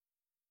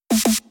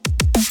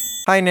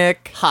Hi,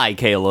 Nick. Hi,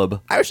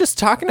 Caleb. I was just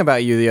talking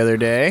about you the other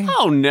day.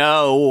 Oh,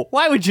 no.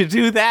 Why would you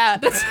do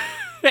that?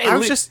 Hey, I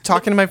was just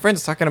talking to my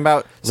friends, talking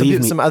about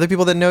Leave me- some other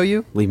people that know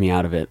you, Leave me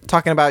out of it.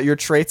 talking about your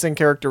traits and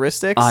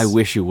characteristics. I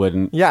wish you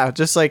wouldn't. Yeah,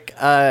 just like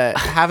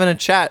having a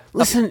chat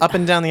Listen, up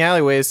and down the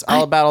alleyways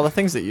all about all the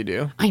things that you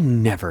do. I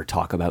never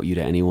talk about you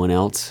to anyone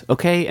else,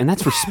 okay? And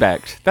that's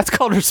respect. That's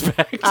called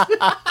respect.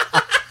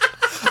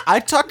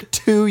 I talk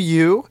to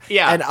you,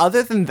 Yeah. and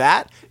other than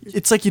that,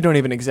 it's like you don't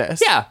even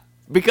exist. Yeah.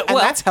 Because, And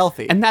that's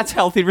healthy. And that's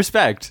healthy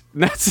respect.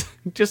 That's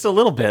just a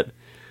little bit.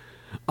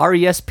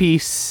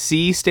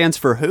 RESPC stands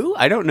for who?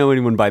 I don't know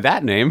anyone by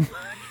that name.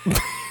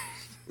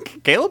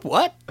 Caleb,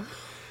 what?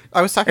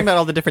 I was talking about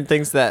all the different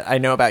things that I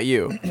know about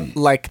you,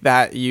 like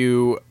that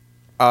you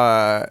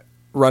run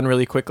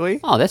really quickly,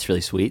 Oh, that's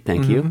really sweet.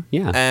 Thank you.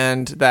 Yeah.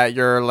 and that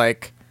you're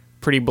like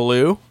pretty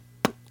blue,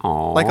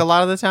 Aw. like a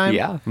lot of the time.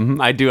 Yeah.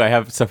 Mhm. I do. I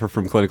have suffer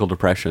from clinical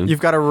depression.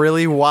 You've got a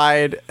really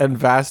wide and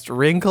vast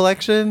ring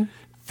collection.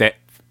 That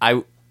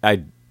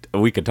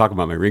we could talk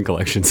about my ring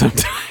collection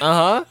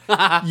sometime.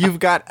 You've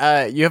got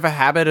you have a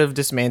habit of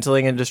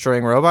dismantling and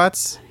destroying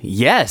robots.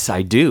 Yes,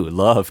 I do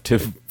love to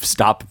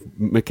stop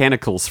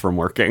mechanicals from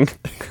working.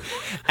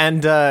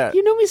 And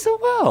You know me so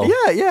well.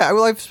 yeah.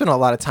 Well, I've spent a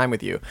lot of time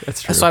with you.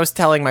 That's true. So I was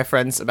telling my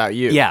friends about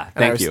you. Yeah, And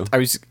thank you. I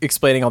was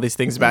explaining all these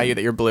things about you,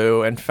 that you're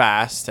blue and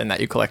fast, and that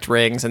you collect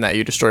rings, and that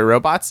you destroy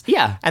robots.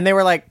 Yeah. And they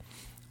were like,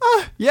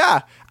 "Oh,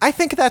 yeah, I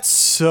think that's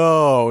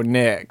so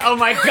Nick." Oh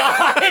my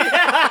god.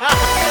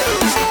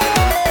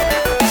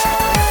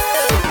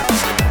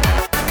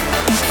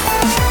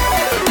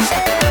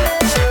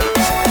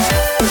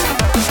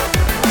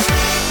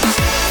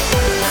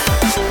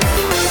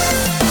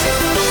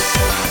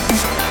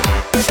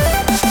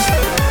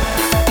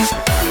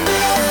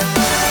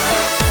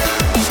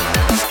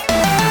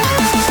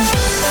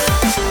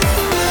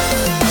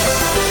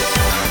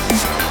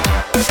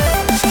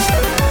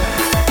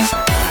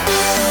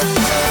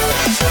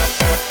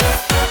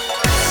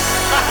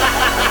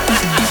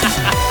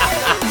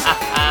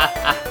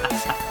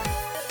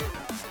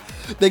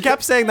 They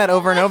kept saying that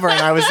over and over, and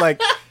I was like,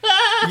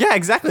 "Yeah,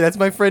 exactly. That's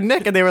my friend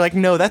Nick." And they were like,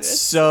 "No, that's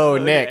so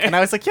Nick." And I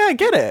was like, "Yeah, I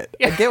get it.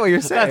 I get what you're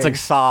saying." That's like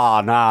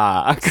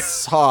sauna.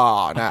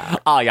 "Oh, no."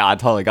 Oh yeah, I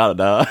totally got it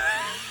though.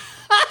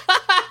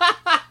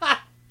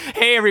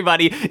 Hey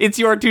everybody, it's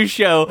Your Two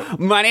Show.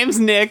 My name's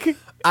Nick,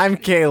 I'm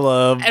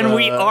Caleb, and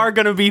we are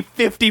gonna be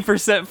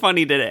 50%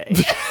 funny today.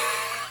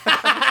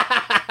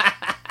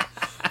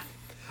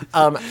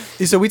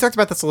 So we talked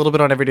about this a little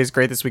bit on Every Day's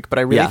Great this week, but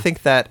I really Yeah.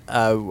 think that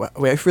I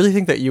really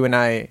think that you and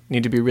I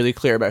need to be really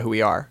clear about who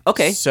we are.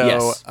 Okay, So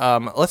yes.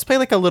 Let's play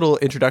like a little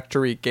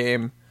introductory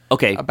game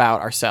Okay.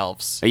 about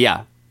ourselves.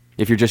 Yeah,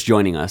 if you're just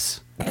joining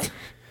us.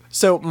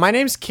 So my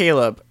name's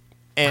Caleb.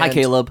 And Hi,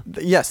 Caleb.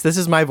 Yes, this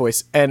is my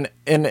voice. And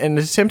in an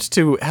attempt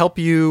to help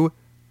you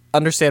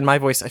understand my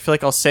voice, I feel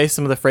like I'll say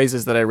some of the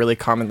phrases that I really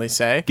commonly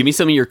say. Give me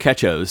some of your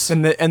catchos.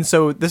 And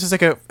so this is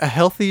like a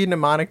healthy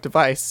mnemonic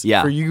device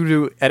Yeah. for you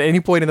to, at any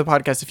point in the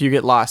podcast, if you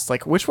get lost,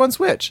 like which one's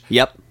which,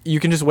 Yep. you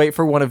can just wait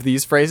for one of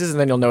these phrases and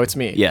then you'll know it's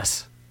me.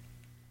 Yes.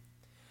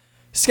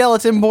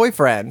 Skeleton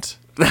boyfriend.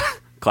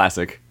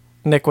 Classic.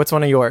 Nick, what's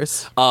one of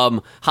yours?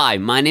 Hi,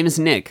 my name is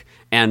Nick,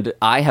 and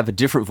I have a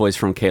different voice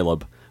from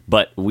Caleb,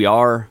 but we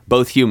are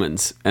both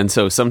humans, and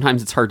so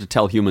sometimes it's hard to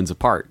tell humans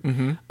apart.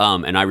 And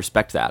I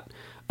respect that.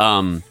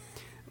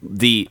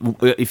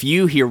 If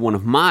you hear one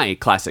of my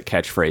classic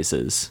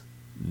catchphrases,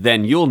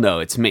 then you'll know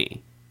it's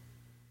me.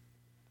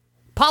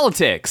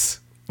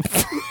 Politics.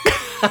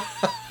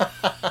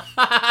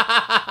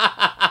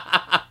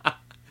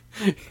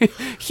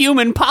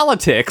 Human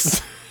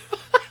politics.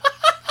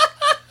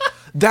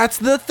 That's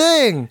the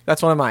thing.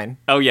 That's one of mine.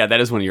 Oh yeah, that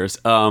is one of yours.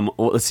 Well,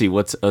 let's see,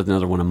 what's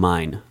another one of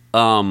mine?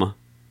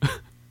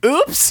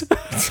 Oops.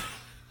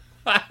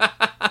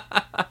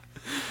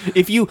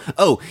 If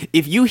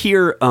you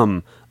hear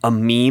a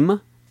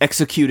meme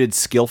executed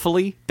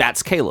skillfully,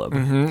 that's Caleb.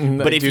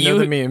 I do know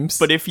the memes.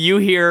 But if you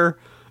hear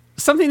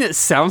something that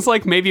sounds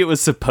like maybe it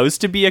was supposed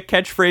to be a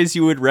catchphrase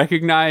you would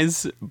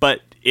recognize,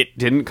 but it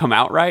didn't come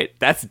out right,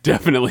 that's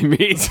definitely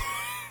me.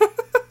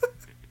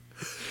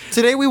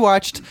 Today we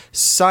watched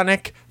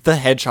Sonic the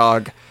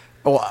Hedgehog,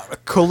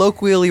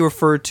 colloquially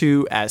referred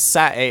to as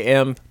Sat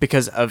AM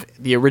because of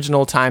the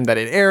original time that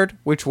it aired,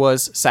 which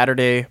was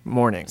Saturday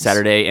mornings.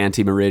 Saturday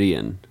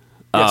Anti-Meridian.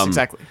 Yes,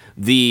 exactly.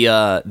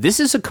 This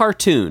is a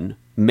cartoon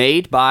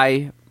made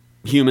by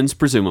humans,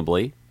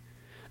 presumably.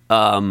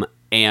 And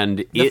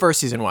The first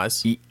season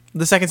was.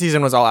 The second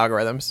season was all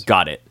algorithms.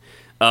 Got it.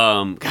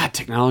 God,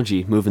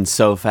 technology moving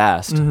so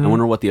fast. I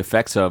wonder what the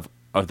effects of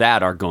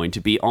that are going to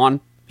be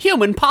on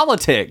human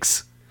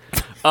politics.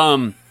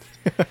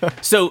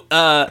 So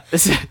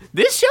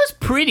this show's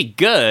pretty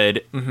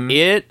good.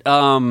 It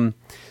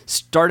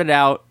started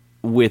out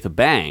with a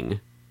bang,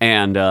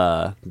 and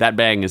that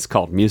bang is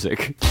called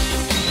music.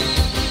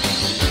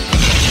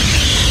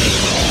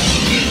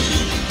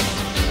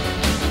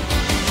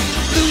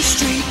 Blue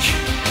streak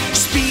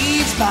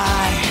speeds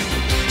by.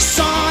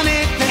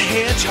 Sonic the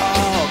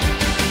Hedgehog,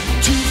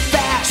 too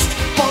fast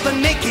for the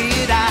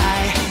naked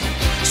eye.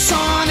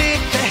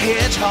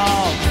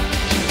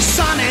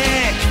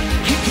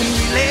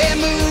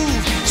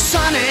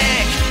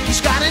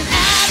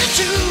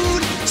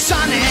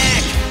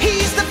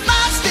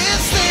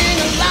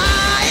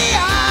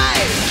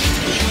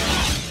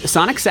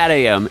 Sonic Sat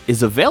AM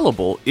is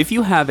available if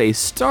you have a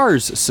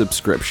Stars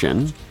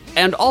subscription,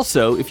 and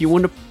also if you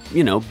want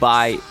to,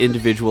 buy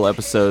individual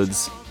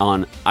episodes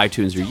on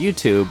iTunes or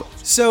YouTube.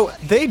 So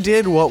they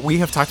did what we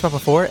have talked about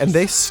before, and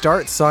they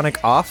start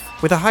Sonic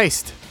off with a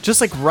heist,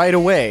 just like right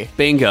away.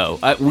 Bingo.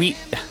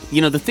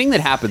 The thing that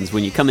happens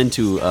when you come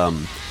into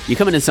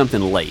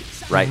something late,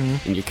 right,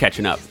 and you're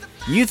catching up,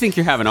 you think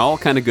you're having all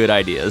kind of good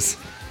ideas.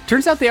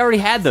 Turns out they already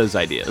had those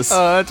ideas.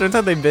 Turns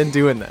out they've been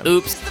doing them.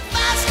 Oops.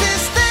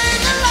 Fastest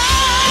thing alive.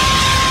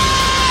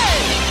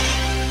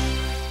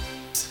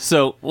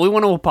 So we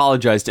want to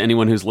apologize to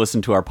anyone who's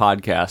listened to our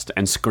podcast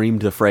and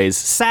screamed the phrase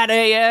 "Sat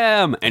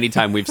AM"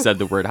 anytime we've said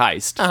the word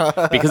heist,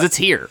 because it's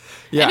here.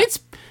 Yeah. And it's,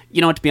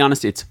 to be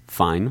honest, it's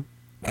fine.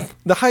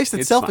 The heist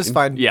itself is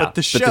fine, Yeah, but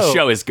the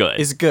show is good.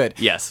 Is good.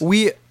 Yes.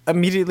 We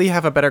immediately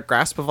have a better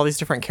grasp of all these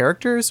different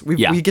characters. We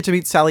get to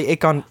meet Sally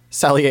Acorn.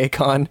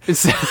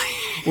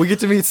 We get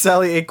to meet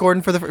Sally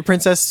Acorn for the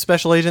Princess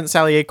Special Agent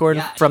Sally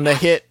Acorn from the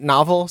hit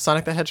novel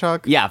Sonic the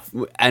Hedgehog. Yeah,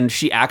 and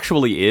she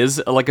actually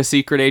is like a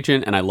secret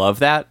agent, and I love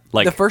that.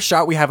 Like The first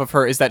shot we have of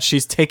her is that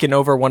she's taken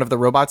over one of the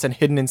robots and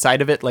hidden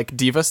inside of it, like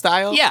Diva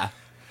style. Yeah.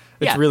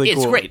 It's really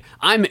cool. It's great.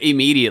 I'm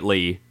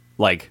immediately,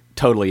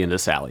 totally into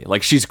Sally.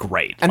 She's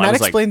great. And I that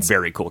was explains-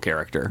 very cool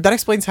character. That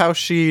explains how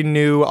she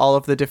knew all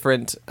of the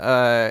different,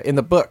 in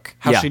the book,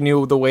 how Yeah. she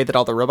knew the way that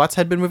all the robots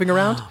had been moving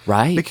around.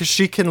 Right. Because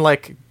she can,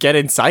 get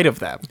inside of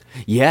them.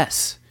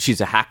 Yes. She's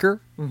a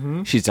hacker.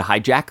 She's a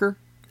hijacker.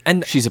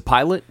 And She's a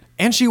pilot.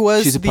 And she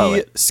was She's a the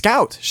poet.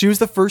 scout. She was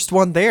the first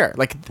one there.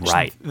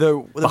 Right. The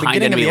Behind beginning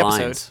of enemy the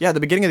episode. lines. Yeah, the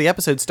beginning of the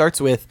episode starts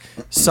with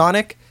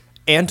Sonic,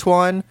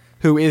 Antoine,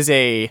 who is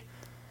a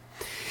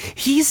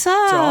He's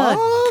a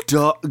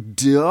dog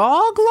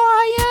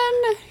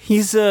lion.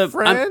 He's a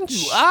French?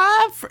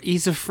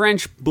 he's a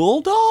French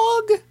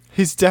bulldog.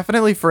 he's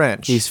definitely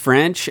French. He's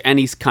French, and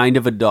he's kind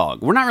of a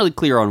dog. We're not really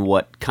clear on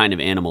what kind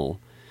of animal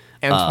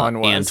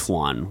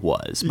Antoine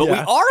was, but we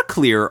Yeah. are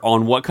clear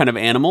on what kind of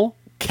animal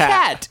Cat.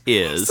 Cat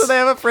is. So they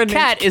have a friend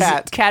named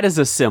Cat. Cat is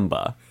a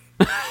Simba.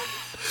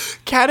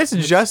 Cat is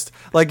just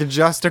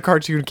a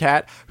cartoon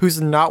cat who's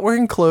not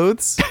wearing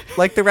clothes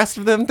like the rest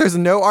of them. There's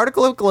no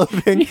article of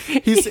clothing.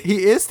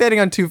 He is standing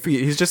on 2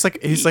 feet.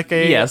 He's like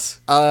a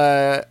Yes.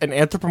 an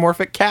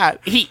anthropomorphic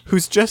cat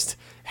who's just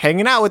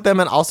hanging out with them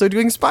and also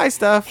doing spy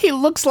stuff. He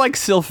looks like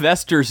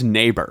Sylvester's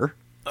neighbor.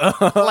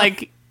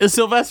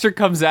 Sylvester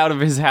comes out of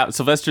his house.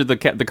 Sylvester, the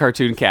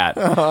cartoon cat,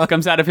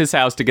 comes out of his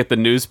house to get the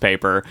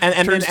newspaper. And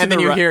turns to then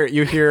the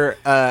you hear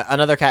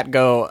another cat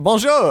go,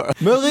 "Bonjour,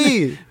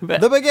 Marie,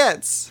 the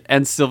baguettes."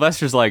 And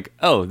Sylvester's like,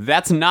 "Oh,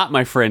 that's not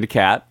my friend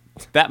Cat.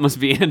 That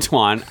must be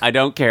Antoine. I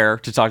don't care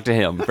to talk to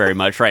him very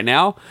much right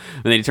now."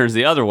 And then he turns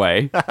the other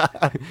way,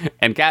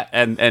 and Cat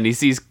and he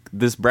sees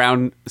this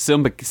brown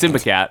Simba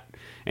cat,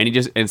 and he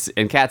just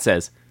and Cat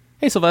says,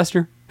 "Hey,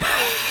 Sylvester."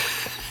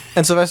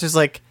 And Sylvester's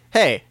like,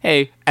 "Hey,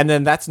 Hey. and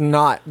then that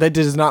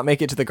does not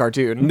make it to the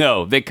cartoon.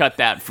 No, they cut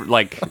that for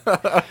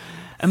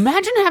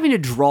Imagine having to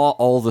draw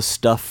all the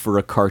stuff for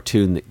a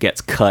cartoon that gets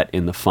cut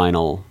in the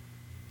final.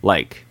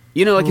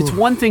 It's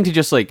one thing to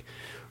just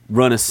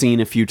run a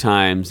scene a few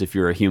times if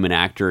you're a human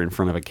actor in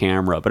front of a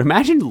camera, but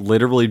imagine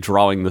literally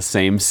drawing the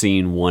same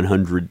scene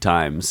 100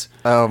 times.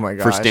 Oh my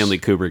For gosh. Stanley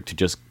Kubrick to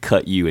just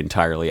cut you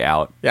entirely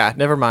out. Yeah,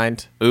 never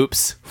mind.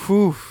 Oops.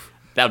 Whew.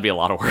 That would be a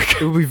lot of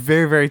work. It would be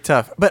very, very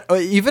tough. But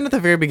even at the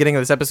very beginning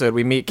of this episode,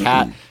 we meet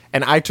Kat,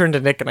 and I turned to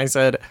Nick and I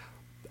said,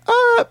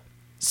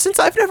 since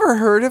I've never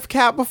heard of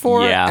Kat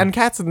before, Yeah. and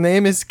Kat's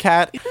name is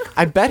Kat,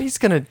 I bet he's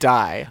gonna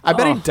die. I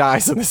bet he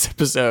dies in this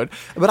episode.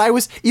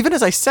 But even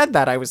as I said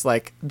that, I was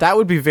like, that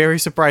would be very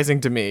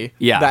surprising to me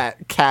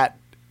that Kat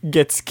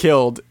gets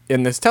killed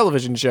in this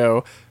television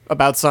show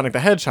about Sonic the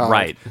Hedgehog.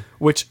 Right.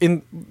 Which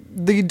in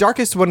the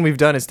darkest one we've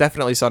done is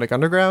definitely Sonic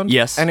Underground.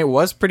 Yes. And it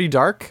was pretty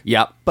dark.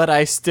 Yep. But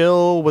I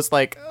still was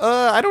like,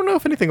 I don't know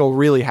if anything will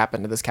really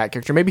happen to this cat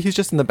character. Maybe he's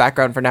just in the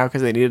background for now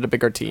because they needed a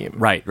bigger team.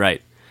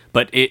 Right.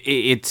 But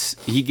it's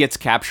he gets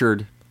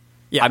captured.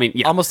 Yeah. I mean,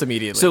 yeah. Almost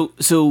immediately.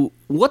 So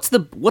what's the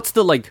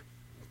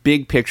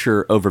big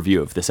picture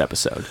overview of this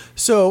episode?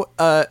 So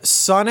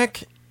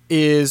Sonic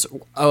is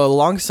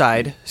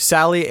alongside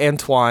Sally,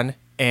 Antoine,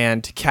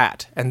 and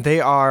Kat, and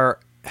they are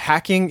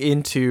hacking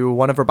into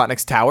one of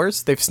Robotnik's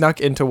towers. They've snuck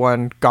into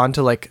one, gone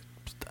to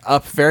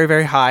up very,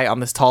 very high on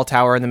this tall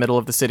tower in the middle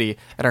of the city,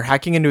 and are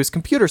hacking into his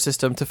computer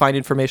system to find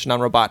information on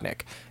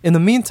Robotnik. In the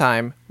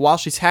meantime, while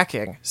she's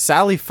hacking,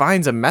 Sally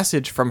finds a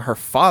message from her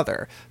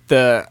father,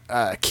 the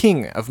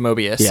king of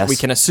Mobius, Yes. we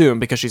can assume,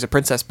 because she's a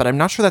princess, but I'm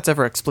not sure that's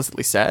ever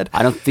explicitly said.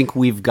 I don't think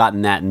we've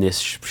gotten that in this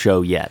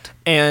show yet.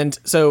 And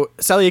so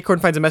Sally Acorn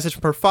finds a message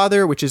from her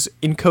father, which is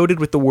encoded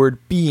with the word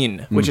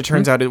bean, which it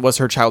turns out it was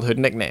her childhood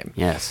nickname.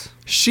 Yes.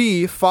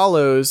 She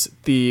follows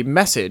the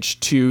message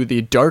to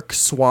the Dark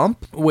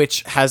Swamp,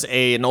 which has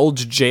an old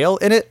jail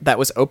in it that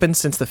was open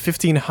since the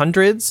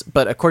 1500s,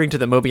 but according to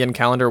the Mobian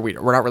calendar, we're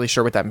not really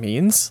sure what that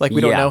means. We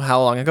don't Yeah. know how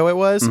long ago it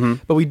was,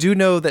 but we do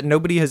know that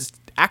nobody has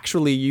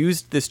actually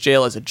used this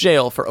jail as a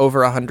jail for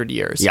over 100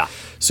 years. Yeah.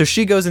 So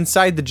she goes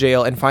inside the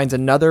jail and finds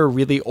another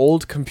really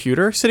old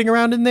computer sitting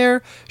around in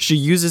there. She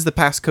uses the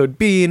passcode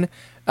bean.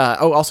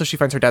 Also she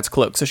finds her dad's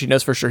cloak, so she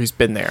knows for sure he's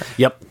been there.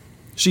 Yep.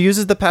 She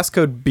uses the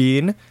passcode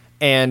bean,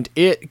 and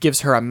it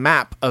gives her a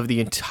map of the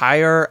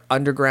entire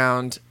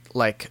underground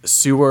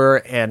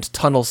sewer and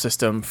tunnel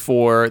system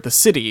for the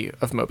city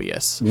of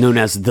Mobius. Known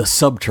as the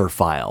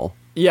Subterfile.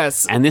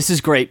 Yes. And this is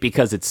great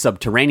because it's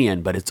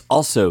subterranean, but it's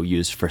also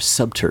used for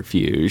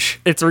subterfuge.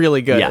 It's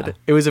really good. Yeah.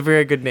 It was a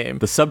very good name.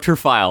 The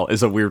Subterfile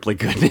is a weirdly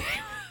good name.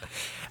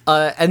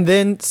 And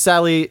then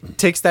Sally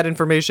takes that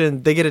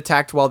information. They get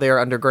attacked while they are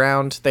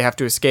underground. They have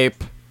to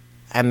escape,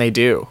 and they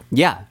do.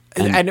 Yeah.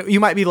 And you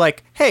might be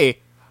like, hey,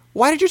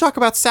 why did you talk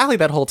about Sally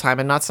that whole time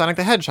and not Sonic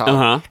the Hedgehog?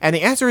 Uh-huh. And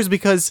the answer is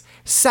because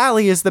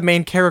Sally is the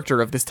main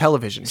character of this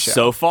television show.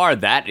 So far,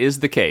 that is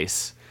the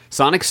case.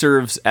 Sonic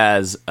serves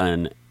as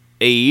an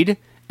aid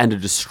and a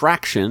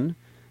distraction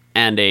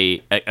and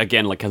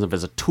again, kind of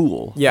as a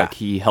tool. Yeah. Like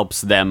he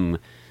helps them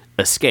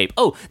escape.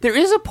 Oh, there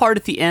is a part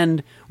at the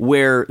end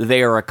where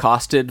they are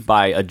accosted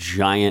by a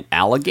giant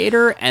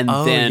alligator, and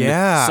then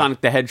yeah.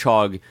 Sonic the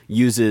Hedgehog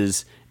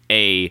uses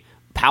a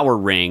power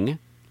ring.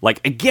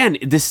 Again,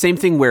 this same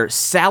thing where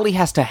Sally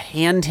has to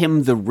hand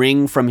him the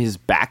ring from his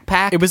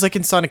backpack. It was like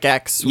in Sonic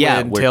X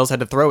when where- Tails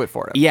had to throw it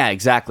for him. Yeah,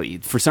 exactly.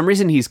 For some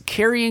reason, he's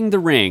carrying the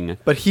ring.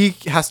 But he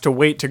has to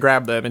wait to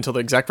grab them until the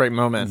exact right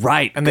moment.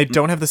 Right. And they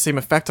don't have the same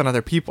effect on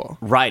other people.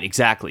 Right,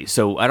 exactly.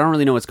 So I don't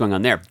really know what's going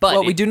on there. But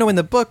Well, we do know in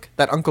the book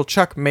that Uncle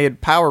Chuck made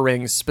power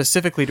rings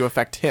specifically to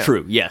affect him.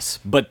 True, yes.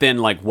 But then,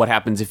 what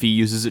happens if he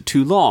uses it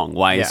too long?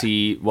 Why is Yeah.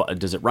 he...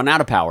 does it run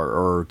out of power?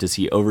 Or does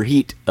he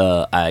overheat?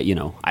 I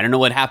don't know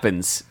what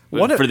happens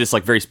for this,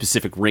 very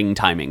specific ring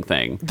timing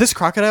thing. This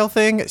crocodile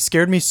thing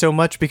scared me so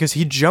much because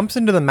he jumps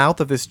into the mouth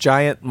of this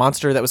giant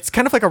monster that was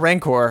kind of like a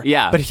rancor.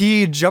 Yeah. But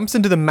he jumps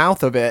into the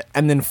mouth of it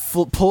and then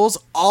pulls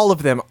all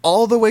of them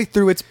all the way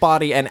through its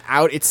body and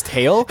out its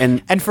tail.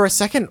 And for a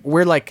second,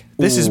 we're like,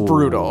 this is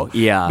brutal.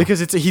 Yeah.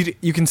 Because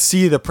you can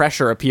see the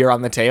pressure appear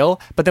on the tail,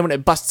 but then when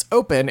it busts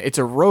open, it's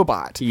a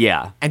robot.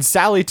 Yeah. And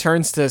Sally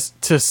turns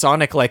to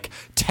Sonic,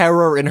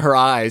 terror in her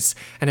eyes,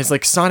 and is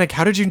like, Sonic,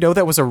 how did you know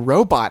that was a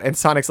robot? And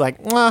Sonic's like,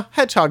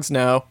 hedgehogs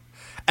know.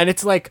 And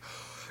it's like,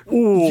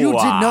 you did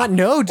not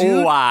know,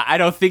 dude. I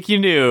don't think you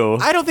knew.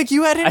 I don't think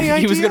you had any I think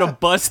idea. he was going to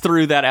bust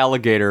through that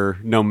alligator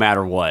no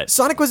matter what.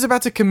 Sonic was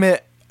about to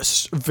commit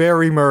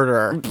very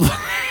murder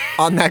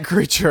on that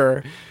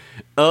creature.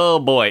 Oh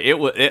boy,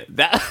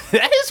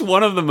 that is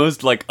one of the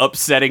most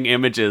upsetting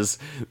images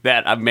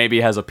that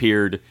maybe has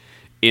appeared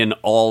in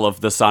all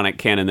of the Sonic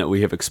canon that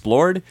we have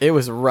explored. It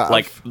was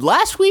rough.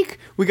 Last week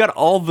we got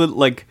all the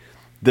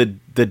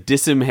the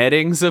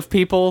dismheadings of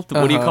people.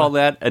 What do you call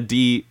that?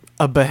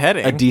 A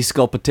beheading.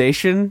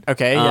 desculpitation.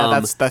 Okay,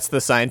 yeah, that's the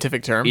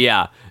scientific term.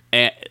 Yeah,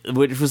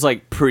 which was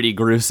pretty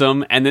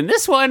gruesome. And then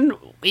this one,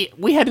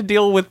 we had to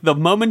deal with the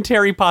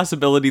momentary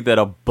possibility that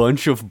a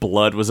bunch of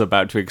blood was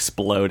about to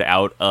explode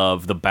out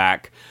of the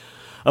back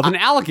of an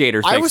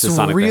alligator. I Thanks was to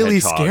Sonic really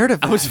the Hedgehog. scared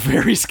of that. I was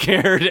very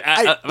scared.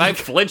 I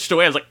flinched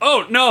away. I was like,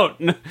 "Oh no!"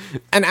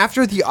 And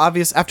after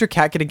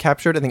Cat getting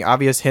captured and the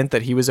obvious hint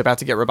that he was about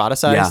to get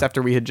roboticized Yeah.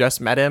 after we had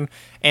just met him,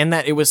 and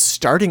that it was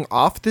starting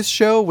off this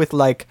show with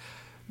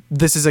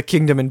this is a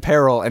kingdom in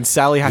peril, and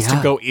Sally has to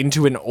Yeah. go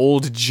into an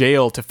old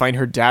jail to find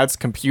her dad's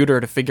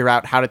computer to figure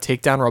out how to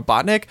take down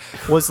Robotnik,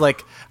 was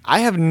I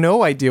have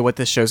no idea what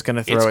this show's going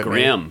to throw It's at me.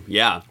 grim.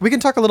 Yeah. We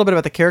can talk a little bit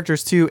about the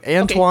characters too.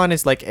 Antoine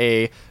is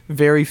a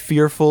very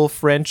fearful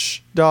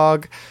French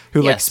dog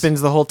who Yes.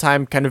 spends the whole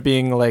time kind of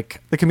being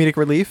the comedic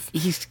relief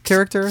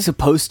character.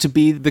 Supposed to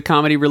be the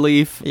comedy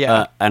relief.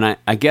 Yeah. And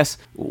I guess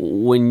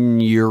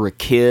when you're a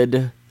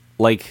kid,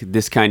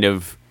 this kind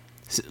of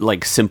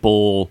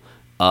simple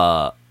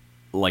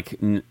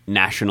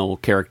national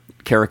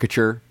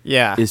caricature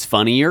Yeah. is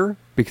funnier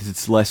because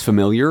it's less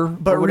familiar.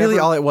 But really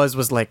all it was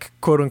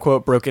quote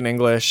unquote broken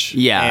English.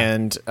 Yeah.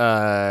 And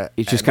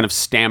it's just kind of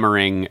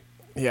stammering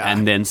Yeah.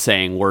 and then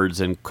saying words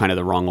in kind of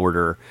the wrong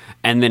order.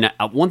 And then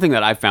one thing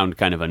that I found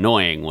kind of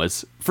annoying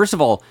was, first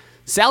of all,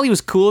 Sally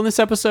was cool in this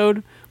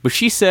episode, but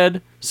she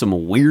said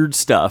some weird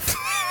stuff.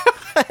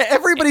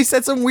 everybody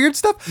said some weird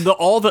stuff.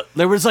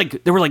 There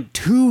were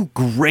two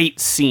great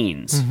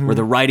scenes where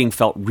the writing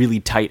felt really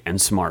tight and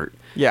smart.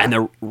 Yeah. And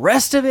the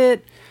rest of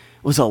it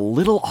was a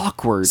little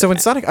awkward. So in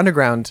Sonic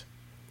Underground,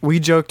 we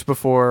joked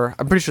before,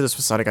 I'm pretty sure this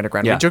was Sonic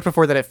Underground. Yeah. We joked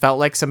before that it felt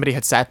like somebody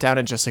had sat down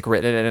and just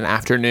written it in an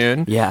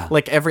afternoon. Yeah.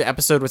 Every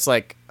episode was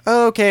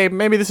oh, okay,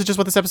 maybe this is just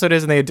what this episode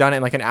is, and they had done it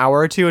in an hour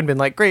or two and been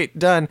great,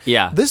 done.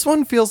 Yeah. This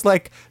one feels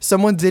like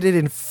someone did it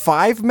in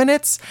 5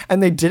 minutes,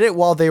 and they did it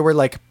while they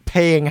were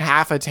paying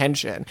half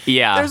attention.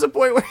 Yeah. There's a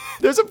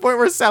point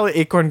where Sally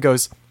Acorn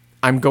goes,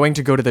 I'm going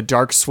to go to the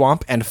dark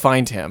swamp and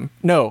find him.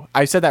 No,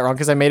 I said that wrong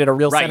because I made it a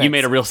real right, sentence. you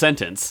made a real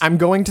sentence. I'm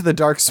going to the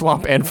dark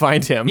swamp and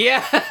find him.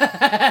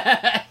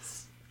 Yeah.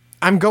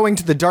 I'm going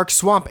to the dark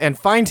swamp and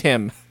find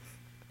him.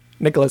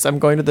 Nicholas, I'm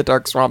going to the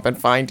dark swamp and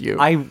find you.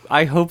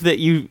 I hope that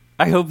you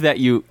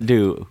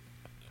do.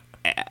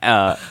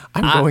 I'm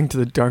going to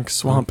the dark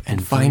swamp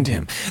and find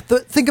him.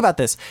 Think about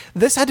this.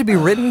 This had to be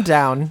written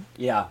down,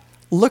 Yeah.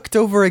 looked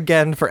over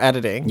again for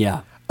editing.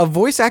 Yeah. A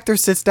voice actor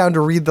sits down to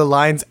read the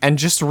lines and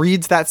just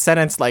reads that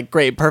sentence like,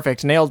 great,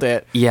 perfect, nailed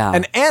it. Yeah.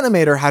 An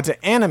animator had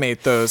to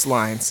animate those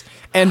lines.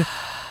 And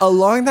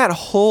along that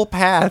whole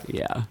path,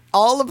 Yeah.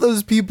 all of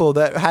those people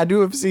that had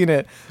to have seen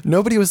it,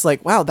 nobody was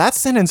like, wow, that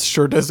sentence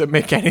sure doesn't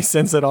make any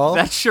sense at all.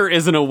 That sure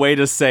isn't a way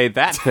to say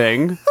that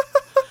thing.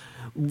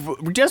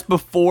 Just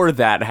before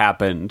that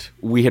happened,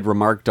 we had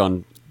remarked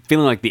on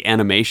feeling like the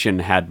animation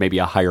had maybe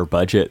a higher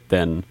budget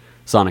than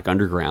Sonic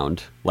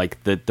Underground.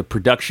 Like the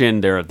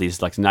production, there are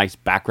these like nice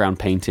background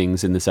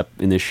paintings in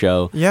this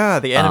show. Yeah,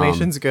 the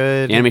animation's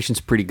good. The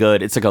animation's pretty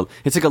good. It's like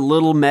a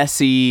little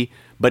messy,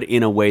 but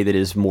in a way that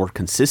is more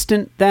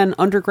consistent than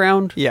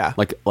Underground. Yeah.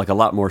 like a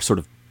lot more sort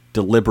of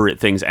deliberate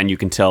things, and you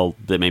can tell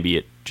that maybe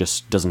it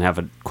just doesn't have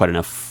quite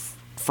enough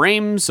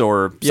frames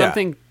or Yeah.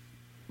 something.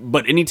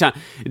 But anytime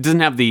it doesn't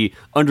have the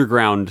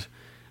Underground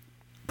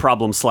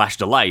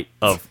problem/delight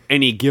of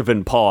any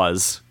given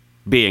pause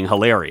being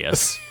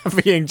hilarious.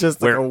 Being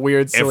just like Where a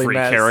weird, silly every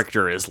mess.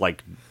 character is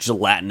like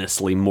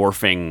gelatinously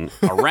morphing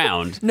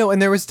around. No, and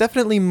there was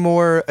definitely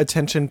more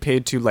attention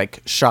paid to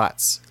like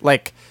shots.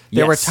 Like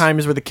there were Yes.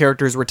 times where the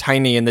characters were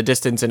tiny in the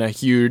distance in a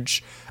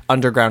huge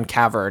underground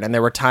cavern, and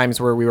there were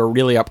times where we were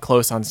really up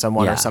close on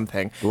someone Yeah. or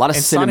something. A lot of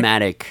In Sonic-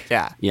 cinematic.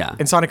 yeah.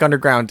 In Sonic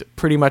Underground,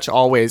 pretty much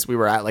always we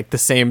were at like the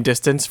same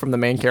distance from the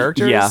main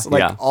characters. Yeah, like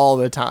yeah. all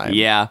the time.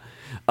 Yeah.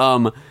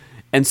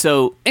 And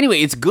so anyway,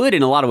 it's good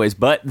in a lot of ways,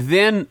 but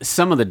then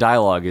some of the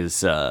dialogue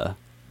is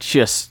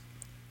just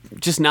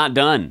not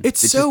done.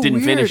 It's it so just didn't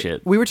weird. finish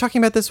it. We were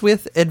talking about this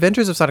with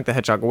Adventures of Sonic the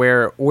Hedgehog,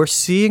 where we're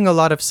seeing a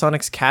lot of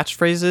Sonic's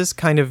catchphrases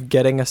kind of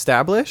getting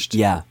established.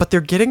 Yeah. But they're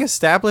getting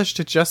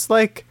established just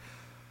like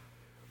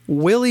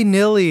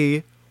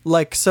willy-nilly,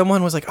 like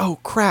someone was like, oh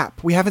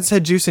crap, we haven't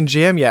said juice and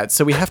jam yet,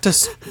 so we have to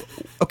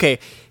okay,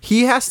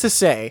 he has to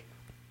say,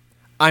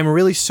 I'm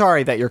really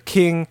sorry that your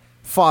king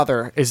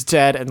father is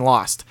dead and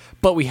lost,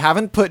 but we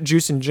haven't put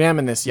juice and jam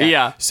in this yet.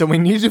 Yeah. So we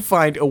need to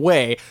find a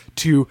way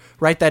to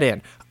write that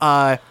in.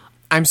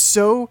 I'm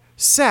so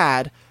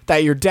sad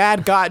that your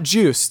dad got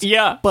juiced.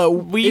 Yeah, But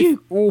we-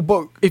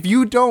 if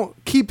you don't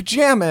keep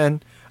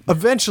jamming,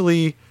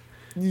 eventually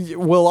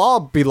we'll all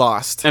be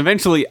lost.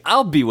 Eventually,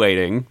 I'll be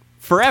waiting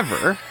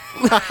forever.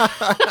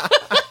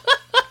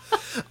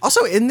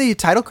 Also, in the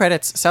title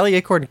credits, Sally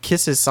Acorn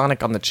kisses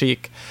Sonic on the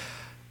cheek.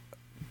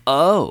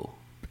 Oh.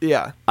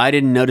 Yeah. I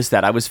didn't notice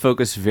that. I was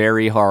focused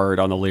very hard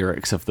on the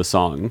lyrics of the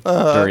song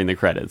during the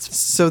credits.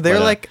 So they're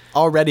But, like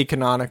already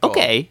canonical.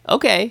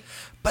 Okay.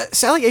 But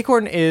Sally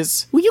Acorn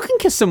is... Well, you can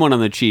kiss someone on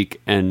the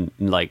cheek and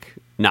like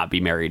not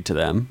be married to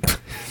them.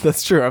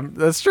 That's true.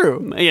 That's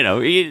true. You know,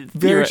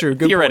 Very true.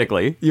 Good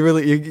theoretically. point.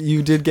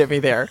 You did get me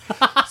there.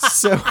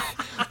 So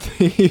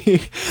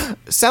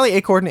Sally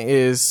Acorn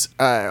is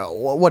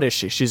what is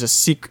she? She's a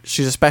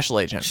she's a special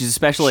agent. She's a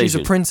special She's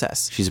agent. a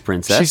princess. She's a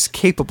princess. She's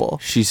capable.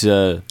 She's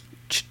a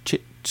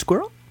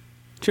squirrel?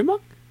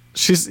 Chipmunk?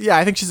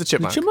 I think she's a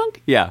chipmunk.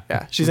 Chipmunk? Yeah.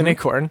 Yeah, she's an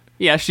acorn.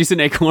 Yeah, she's an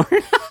acorn.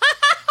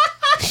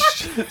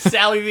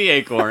 Sally the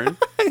acorn.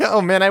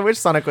 Oh man, I wish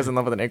Sonic was in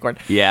love with an acorn.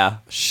 Yeah.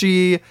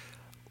 She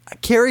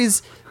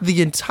carries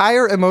the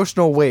entire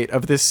emotional weight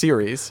of this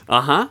series.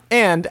 Uh-huh.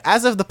 And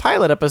as of the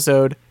pilot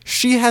episode,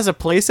 she has a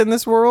place in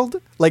this world.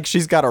 Like,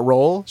 she's got a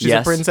role. She's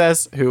Yes. a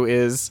princess who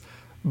is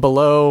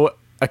below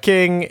a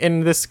king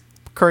in this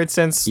current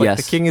sense. Like, Yes.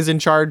 the king is in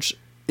charge,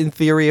 in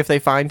theory, if they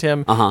find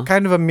him. Uh-huh.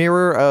 Kind of a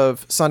mirror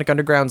of Sonic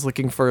Underground's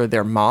looking for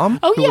their mom,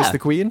 Oh, who yeah. was the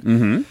queen.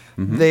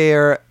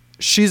 Mm-hmm.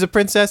 She's a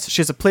princess.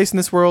 She has a place in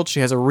this world.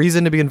 She has a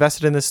reason to be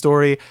invested in this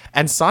story.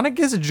 And Sonic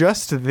is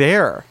just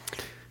there.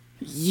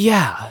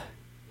 Yeah.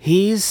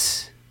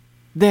 He's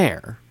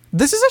there.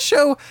 This is a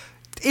show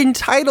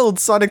entitled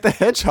Sonic the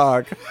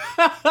Hedgehog.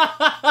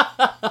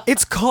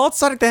 It's called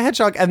Sonic the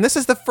Hedgehog, and this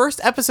is the first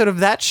episode of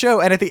that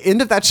show. And at the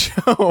end of that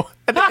show,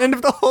 at the end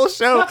of the whole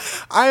show,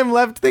 I am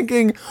left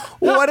thinking,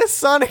 what is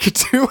Sonic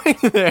doing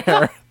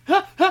there?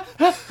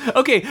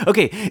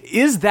 Okay.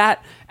 Is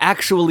that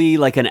actually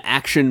like an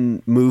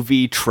action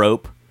movie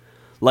trope?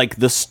 Like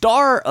the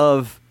star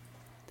of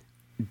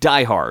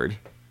Die Hard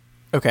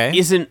Okay.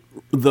 isn't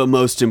the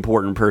most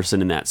important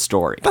person in that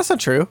story. That's not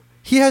true.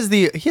 He has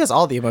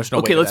all the emotional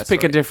Okay, weight of let's that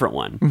pick a story. different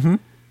one.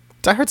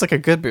 Die Hard's like a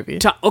good movie.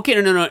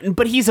 Okay, no,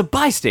 but he's a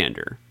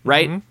bystander,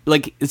 right?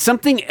 Like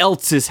something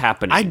else is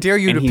happening. I dare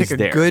you and to he's pick a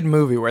there. good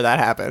movie where that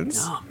happens.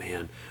 Oh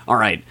man! All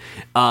right,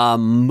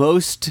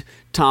 most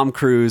Tom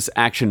Cruise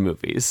action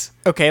movies,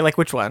 Okay, like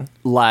which one?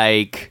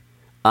 like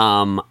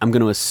I'm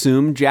going to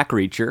assume Jack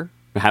Reacher.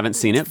 I haven't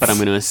seen it, but I'm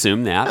going to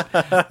assume that.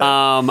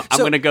 I'm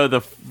going to go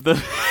the.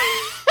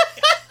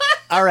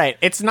 All right,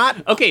 it's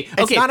not Okay,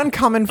 It's okay. not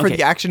uncommon for Okay.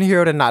 the action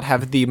hero to not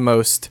have the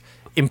most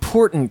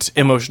important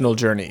emotional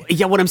journey.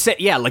 Yeah, what I'm saying,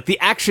 like the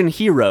action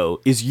hero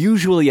is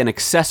usually an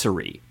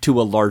accessory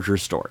to a larger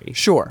story.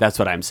 Sure. That's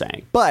what I'm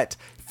saying. But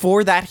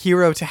for that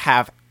hero to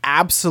have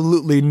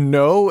absolutely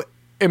no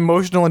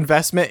emotional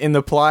investment in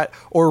the plot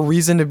or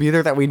reason to be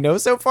there that we know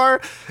so far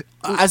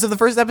as of the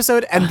first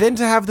episode, and then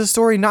to have the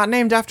story not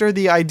named after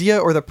the idea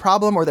or the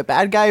problem or the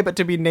bad guy, but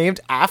to be named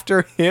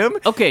after him,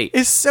 Okay.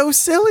 is so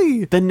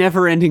silly. The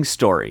never-ending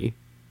story.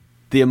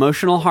 The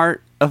emotional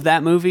heart of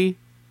that movie,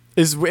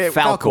 Is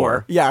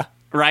Falkor. Yeah.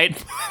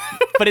 right?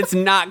 But it's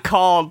not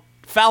called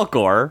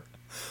Falkor.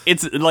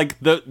 It's like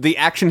the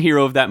action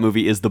hero of that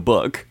movie is the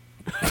book.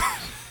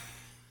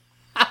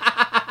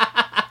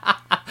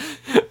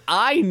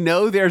 I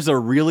know there's a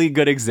really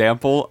good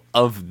example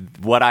of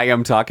what I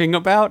am talking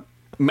about,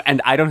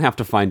 and I don't have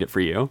to find it for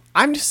you.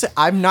 I'm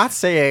not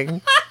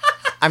saying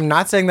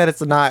that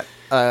it's not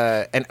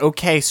an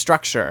okay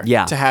structure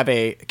Yeah. to have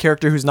a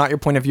character who's not your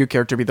point of view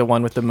character be the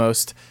one with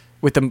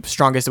the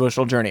strongest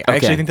emotional journey. I Okay.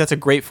 actually think that's a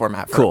great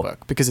format for Cool. a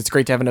book because it's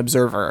great to have an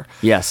observer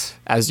Yes.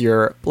 as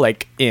you're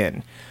like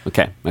in.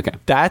 Okay.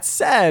 That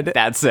said,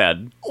 That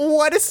said,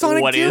 what is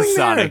Sonic what doing is there?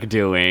 Sonic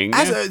doing?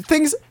 As,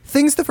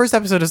 things the first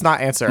episode does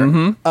not answer.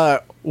 Mm-hmm.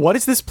 What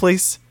is this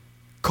place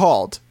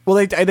called? Well,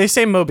 they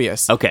say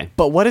Mobius. Okay.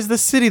 But what is the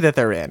city that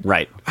they're in?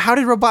 Right. How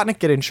did Robotnik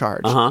get in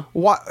charge? Uh-huh.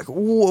 What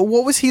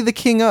was he the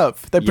king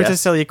of? That Princess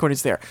Yes. Sally Acorn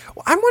is there.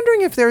 I'm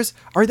wondering if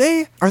are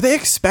they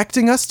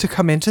expecting us to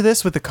come into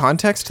this with the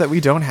context that we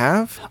don't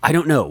have? I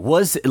don't know.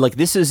 Was like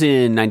this is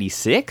in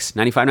 96,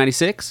 95,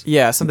 96?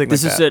 Yeah, something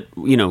This like is that.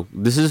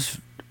 this is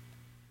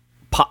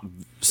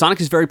Sonic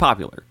is very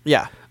popular.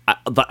 Yeah.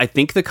 I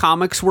think the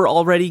comics were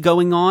already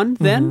going on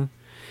then. Mm-hmm.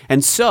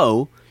 And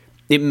so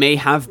it may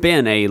have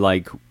been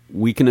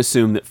we can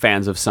assume that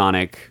fans of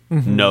Sonic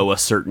Mm-hmm. know a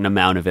certain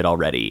amount of it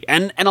already.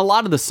 And a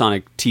lot of the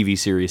Sonic TV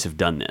series have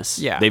done this.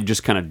 Yeah. They've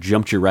just kind of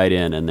jumped you right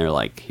in and they're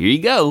like, here you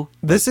go.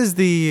 This is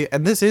the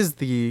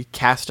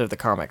cast of the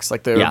comics,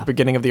 like the Yeah.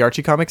 beginning of the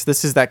Archie comics.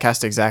 This is that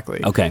cast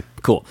exactly. Okay,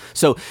 cool.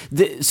 So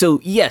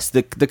yes,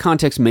 the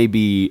context may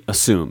be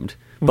assumed,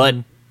 but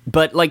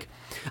like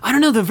I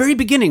don't know, the very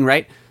beginning,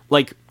 right?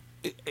 Like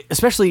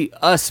especially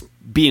us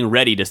being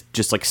ready to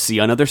just like see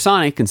another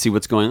Sonic and see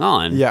what's going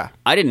on. Yeah.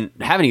 I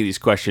didn't have any of these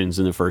questions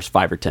in the first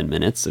 5 or 10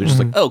 minutes. It was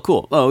just like, oh,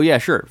 cool. Oh, yeah,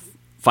 sure.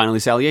 Finally,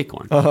 Sally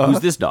Acorn.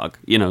 Who's this dog?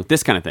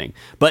 This kind of thing.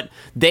 But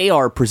they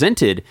are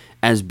presented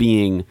as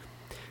being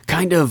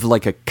kind of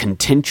like a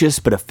contentious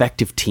but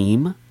effective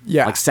team.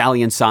 Yeah. Like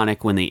Sally and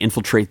Sonic when they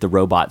infiltrate the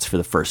robots for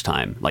the first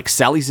time. Like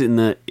Sally's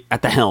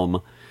at the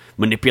helm,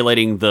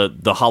 manipulating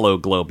the hollow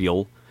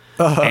globule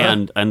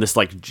and this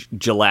like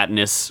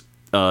gelatinous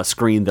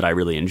screen that I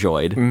really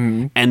enjoyed.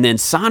 And then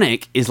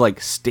Sonic is like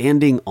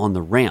standing on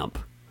the ramp,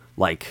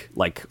 like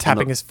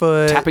Tapping his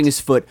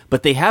foot.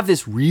 But they have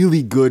this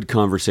really good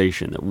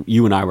conversation that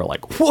you and I were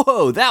like,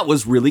 whoa, that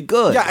was really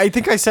good. Yeah, I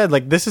think I said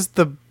like this is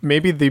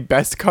maybe the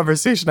best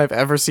conversation I've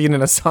ever seen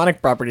in a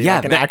Sonic property. Yeah,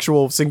 like an that-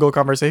 actual single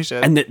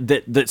conversation. And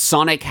that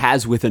Sonic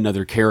has with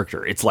another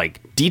character. It's like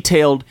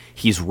detailed.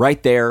 He's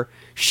right there.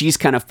 She's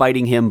kind of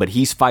fighting him, but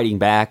he's fighting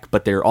back,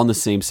 but they're on the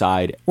same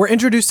side. We're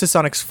introduced to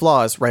Sonic's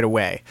flaws right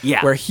away.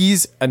 Yeah. Where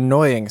he's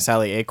annoying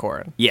Sally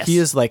Acorn. Yes. He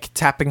is like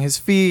tapping his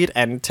feet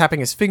and tapping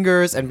his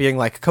fingers and being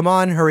like, come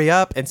on, hurry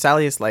up. And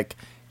Sally is like,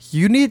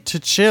 you need to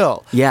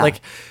chill. Yeah. Like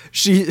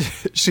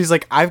she's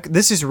like,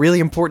 this is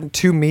really important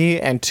to me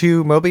and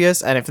to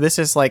Mobius. And if this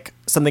is like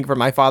something for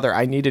my father,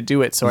 I need to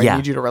do it. So I Yeah.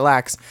 need you to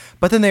relax.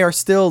 But then they are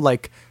still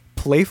like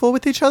playful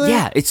with each other.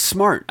 Yeah, it's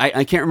smart.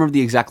 I can't remember the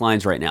exact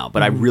lines right now,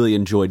 but I really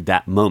enjoyed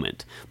that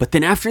moment. But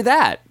then after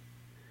that,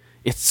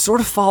 it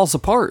sort of falls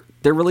apart.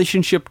 Their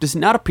relationship does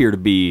not appear to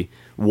be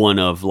one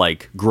of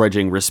like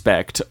grudging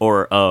respect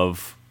or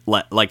of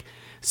like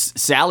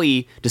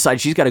Sally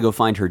decides she's got to go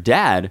find her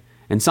dad,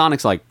 and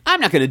Sonic's like, I'm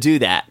not going to do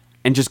that,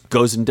 and just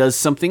goes and does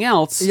something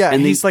else. Yeah.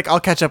 and He's like, I'll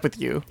catch up with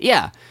you.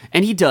 yeah,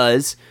 and he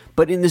does,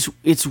 but in this,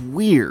 it's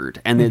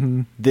weird,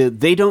 and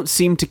they don't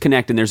seem to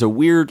connect, and there's a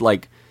weird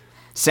like.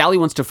 Sally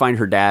wants to find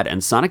her dad,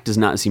 and Sonic does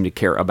not seem to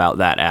care about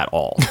that at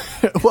all.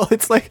 Well,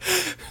 it's like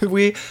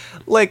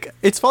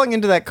it's falling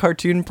into that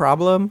cartoon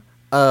problem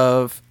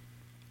of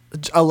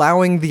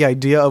allowing the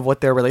idea of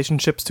what their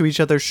relationships to each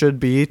other should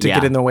be to Yeah.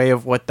 get in the way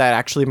of what that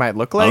actually might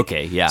look like.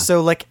 Okay, yeah.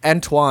 So like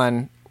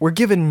Antoine, we're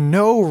given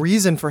no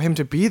reason for him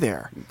to be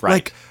there. Right.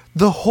 Like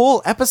the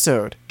whole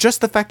episode, just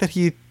the fact that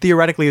he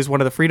theoretically is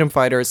one of the freedom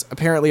fighters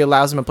apparently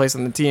allows him a place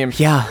on the team.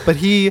 Yeah. But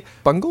he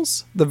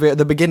bungles the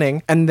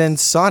beginning, and then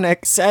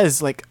Sonic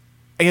says like,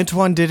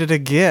 Antoine did it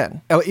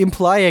again,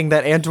 implying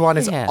that Antoine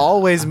is Yeah.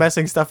 always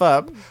messing stuff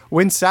up.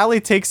 When Sally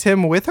takes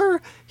him with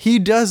her, he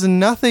does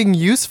nothing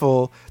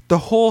useful the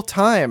whole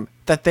time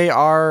that they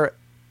are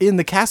in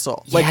the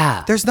castle. Like,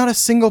 Yeah. there's not a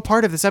single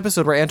part of this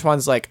episode where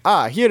Antoine's like,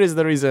 here is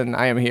the reason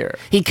I am here.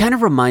 He kind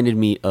of reminded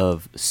me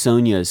of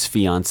Sonia's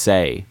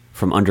fiance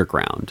from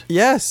Underground.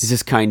 Yes. He's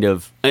this kind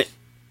of...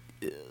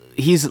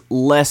 he's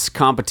less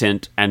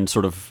competent and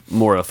sort of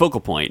more a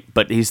focal point,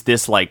 but he's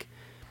this, like,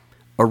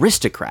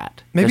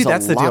 aristocrat. Maybe There's a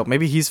that's the deal. lot-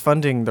 Maybe he's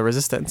funding the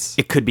resistance.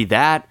 It could be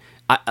that.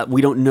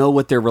 We don't know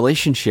what their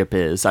relationship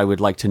is. I would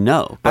like to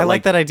know. But I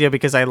like that idea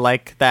because I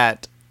like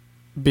that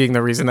being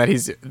the reason that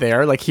he's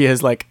there. Like he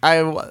is like,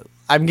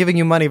 I I'm giving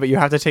you money, but you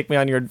have to take me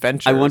on your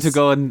adventure. I want to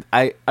go on.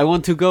 I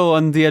want to go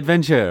on the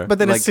adventure. But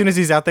then Like, as soon as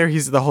he's out there,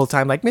 he's the whole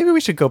time like, maybe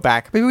we should go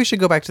back. Maybe we should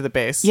go back to the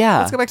base. Yeah.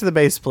 Let's go back to the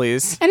base,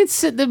 please. and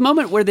it's at the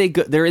moment where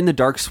they're in the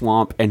dark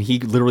swamp, and he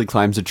literally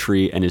climbs a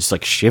tree and is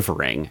like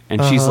shivering,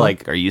 and she's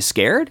like, "Are you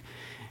scared?"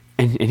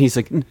 And he's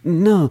like,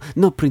 "No,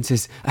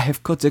 princess, I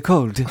have caught the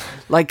cold."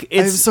 Like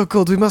It's it's so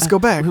cold. We must go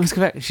back. we must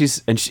go back.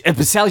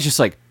 But Sally's just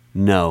like,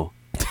 "No,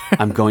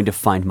 I'm going to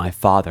find my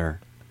father."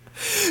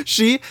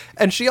 She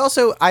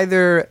also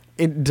either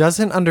it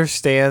doesn't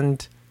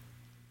understand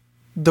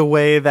the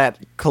way that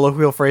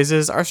colloquial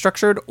phrases are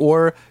structured,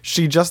 or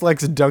she just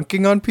likes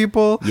dunking on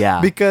people. Yeah.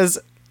 Because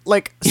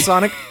like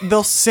Sonic,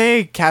 they'll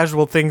say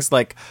casual things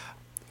like,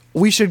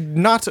 we should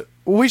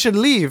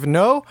leave,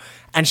 no?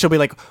 And she'll be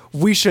like,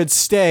 we should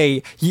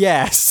stay,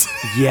 yes.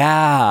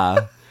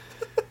 Yeah.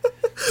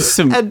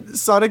 And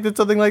Sonic did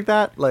something like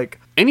that. Like,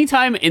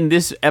 Anytime in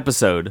this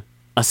episode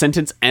a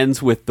sentence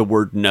ends with the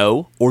word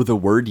no or the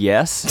word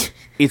yes,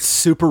 it's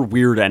super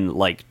weird and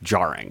like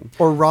jarring.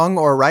 or wrong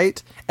or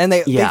right. And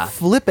they Yeah.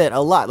 flip it a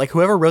lot. Like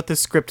whoever wrote this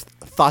script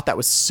thought that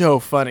was so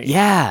funny.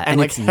 Yeah, and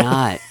like it's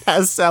not.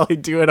 has Sally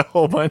do it a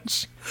whole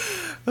bunch.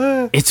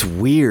 It's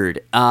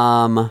weird.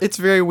 It's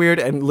very weird,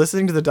 and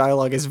listening to the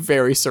dialogue is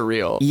very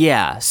surreal.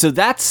 Yeah, so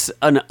that's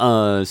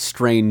a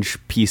strange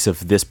piece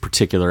of this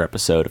particular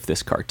episode of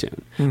this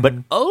cartoon. But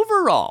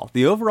overall,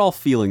 the overall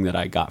feeling that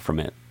I got from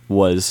it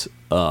was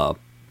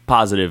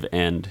positive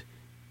and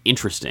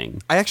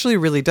interesting. I actually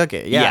really dug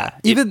it. Yeah.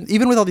 Yeah,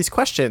 Even with all these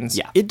questions,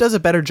 Yeah. it does a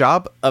better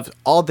job of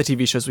all the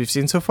TV shows we've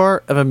seen so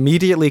far of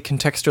immediately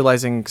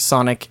contextualizing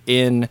Sonic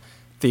in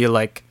the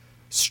like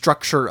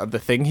structure of the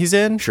thing he's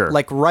in. Sure.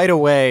 Like right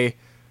away,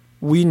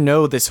 we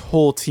know this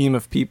whole team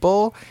of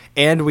people,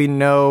 and we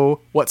know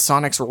what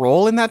Sonic's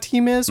role in that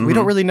team is. We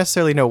don't really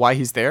necessarily know why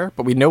he's there,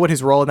 but we know what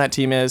his role in that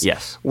team is.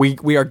 Yes.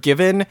 We are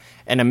given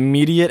an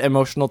immediate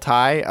emotional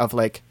tie of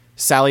like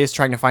Sally is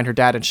trying to find her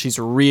dad, and she's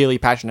really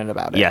passionate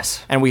about it.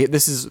 Yes. And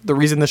this is the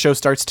reason the show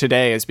starts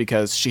today is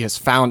because she has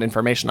found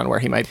information on where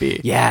he might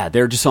be. Yeah,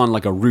 they're just on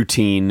like a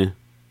routine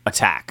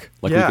attack.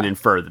 Like we Yeah. can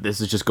infer that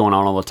this is just going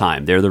on all the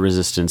time. They're the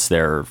resistance,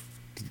 they're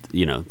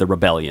the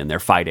rebellion,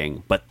 they're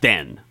fighting, but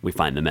then we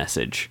find the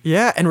message.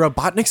 Yeah, and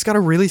Robotnik's got a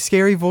really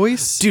scary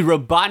voice. Dude,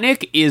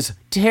 Robotnik is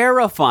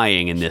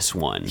terrifying in this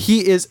one.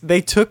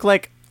 They took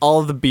like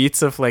all the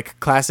beats of like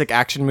classic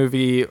action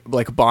movie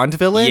like Bond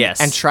villain Yes.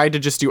 and tried to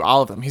just do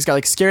all of them. He's got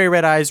like scary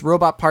red eyes,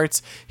 robot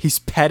parts. He's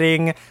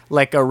petting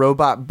like a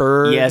robot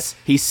bird. Yes,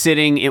 he's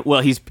sitting.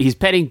 He's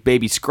petting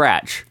Baby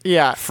Scratch.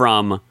 Yeah.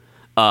 From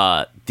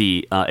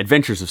the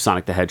Adventures of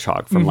Sonic the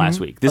Hedgehog from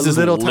last week. This A is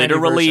little tiny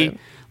literally version.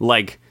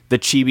 like the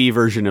chibi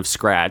version of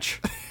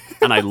Scratch,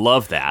 and I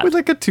love that. With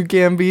like a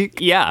toucan beak.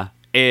 Yeah.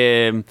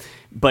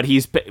 But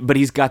he's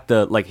got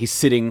the like he's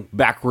sitting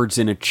backwards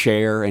in a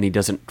chair, and he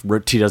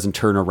doesn't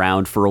turn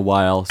around for a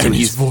while. So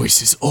he's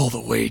voice is all the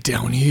way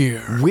down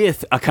here.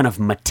 with a kind of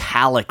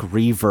metallic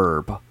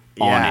reverb on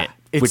Yeah, it,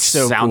 it's which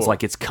so sounds cool.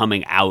 like it's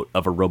coming out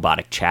of a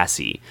robotic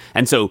chassis.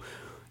 And so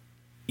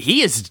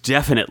he is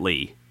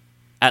definitely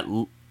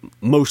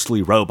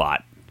mostly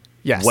robot.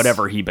 Yes.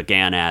 Whatever he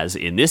began as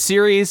in this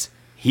series,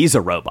 he's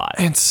a robot.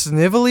 And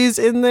Snively's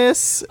in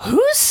this.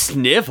 Who's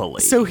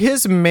Snively? So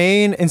his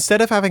main,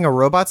 instead of having a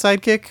robot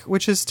sidekick,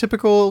 which is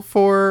typical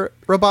for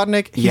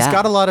Robotnik, he's Yeah.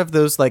 got a lot of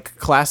those like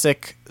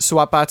classic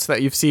swap bots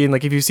that you've seen.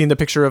 Like if you've seen the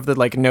picture of the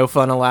like "No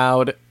Fun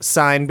Allowed"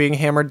 sign being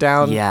hammered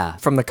down Yeah.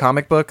 from the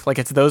comic book, like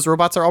it's those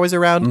robots are always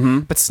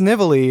around. But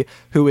Snively,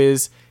 who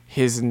is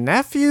his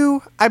nephew,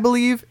 I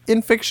believe,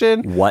 in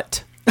fiction,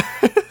 what?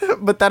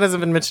 but that hasn't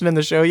been mentioned in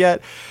the show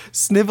yet.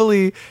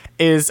 Snively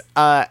has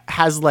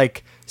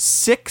like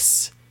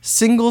 6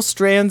 single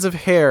strands of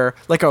hair,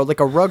 like a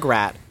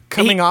rugrat,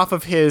 coming off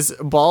of his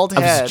bald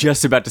I head. was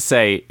just about to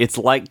say, it's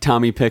like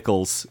Tommy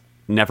Pickles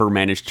never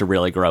managed to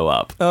really grow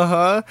up.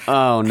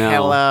 Oh no.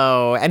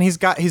 Hello, and he's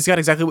got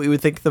exactly what you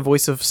would think the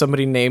voice of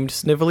somebody named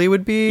Snively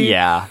would be.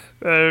 Yeah.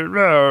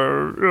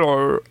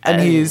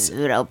 And he's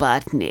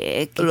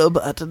Robotnik,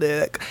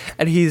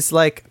 and he's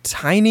like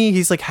tiny.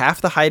 He's like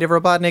half the height of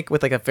Robotnik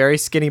with like a very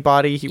skinny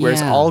body. He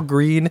wears Yeah. all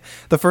green.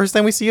 The first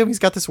time we see him, he's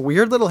got this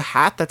weird little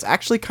hat that's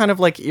actually kind of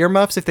like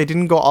earmuffs if they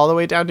didn't go all the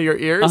way down to your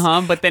ears.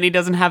 But then he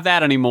doesn't have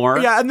that anymore.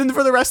 Yeah, and then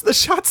for the rest of the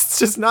shots, it's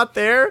just not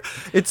there.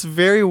 It's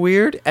very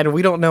weird, and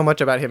we don't know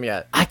much about him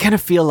yet. I kind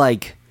of feel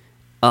like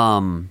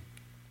so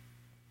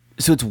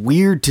it's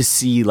weird to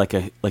see like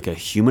a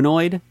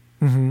humanoid,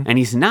 and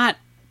he's not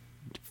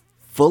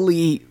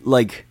fully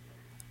like,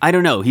 I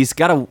don't know, he's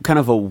got a kind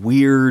of a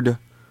weird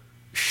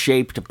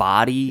shaped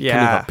body, kind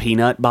Yeah. of a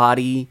peanut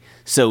body,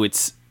 so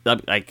it's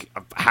like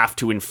I have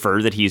to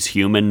infer that he's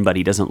human, but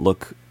he doesn't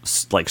look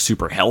like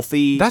super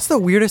healthy. That's the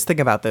weirdest thing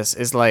about this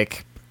is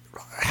like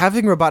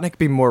having Robotnik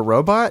be more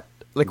robot,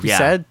 like we Yeah,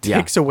 said, yeah.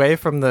 takes away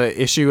from the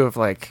issue of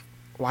like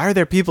why are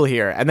there people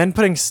here? And then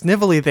putting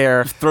Snively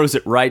there. Throws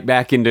it right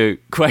back into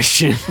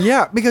question.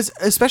 Yeah, because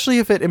especially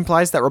if it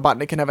implies that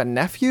Robotnik can have a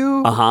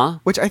nephew. Uh-huh.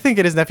 Which I think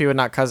it is nephew and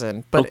not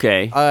cousin. But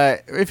Okay.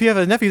 If you have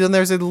a nephew, then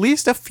there's at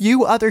least a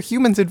few other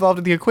humans involved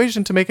in the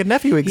equation to make a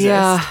nephew exist.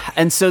 Yeah,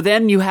 and so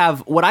then you have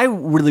what I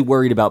really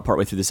worried about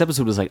partway through this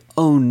episode was like,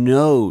 oh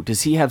no,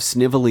 does he have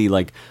Snively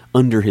like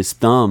under his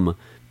thumb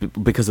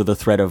because of the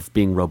threat of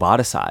being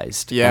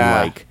roboticized?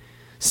 Yeah. And, like,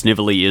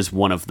 Snively is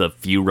one of the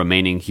few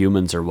remaining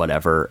humans or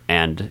whatever,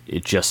 and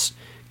it just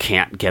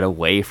can't get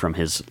away from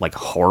his like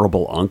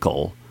horrible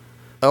uncle.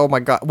 Oh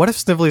my god. What if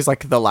Snively's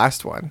like the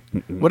last one?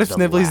 What if The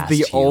Snively's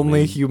the last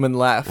only human. human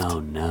left? Oh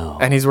no.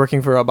 And he's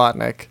working for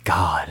Robotnik.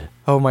 God.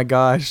 Oh my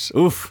gosh.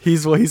 Oof.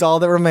 He's all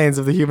that remains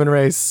of the human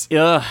race.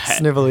 Ugh.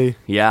 Snively.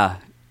 Yeah.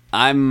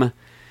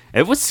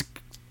 It was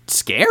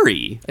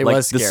scary. It like,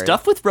 was the scary.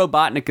 stuff with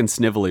Robotnik and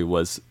Snively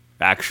was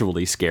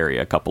actually scary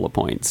a couple of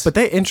points. But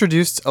they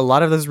introduced a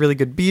lot of those really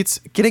good beats.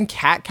 Getting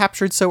Cat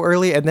captured so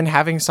early and then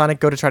having Sonic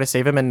go to try to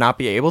save him and not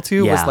be able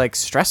to was Yeah. like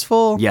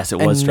stressful. Yes, it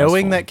and was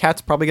knowing stressful. that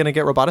Cat's probably going to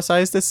get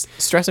roboticized is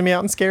stressing me out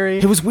and scary.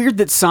 It was weird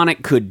that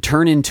Sonic could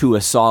turn into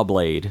a saw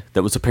blade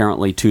that was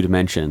apparently 2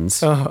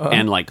 dimensions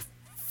and like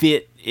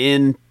fit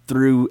in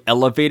through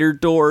elevator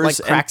doors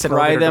Like cracks and in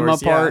pry elevator them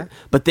doors, apart. yeah.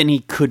 But then he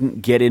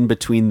couldn't get in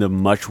between the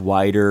much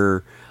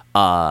wider.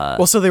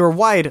 Well, so they were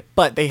wide,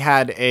 but they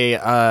had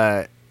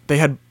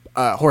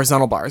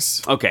horizontal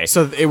bars. Okay.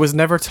 So it was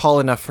never tall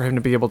enough for him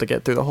to be able to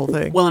get through the whole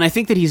thing. Well, and I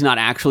think that he's not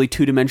actually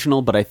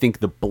 2-dimensional, but I think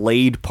the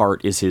blade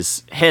part is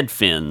his head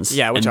fins.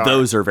 Yeah, which and are.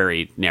 those are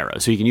very narrow,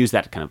 so you can use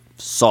that to kind of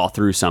saw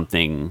through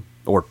something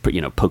or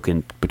poke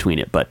in between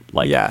it. But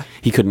like, Yeah.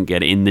 he couldn't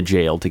get in the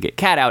jail to get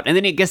Cat out, and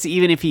then I guess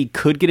even if he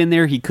could get in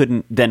there, he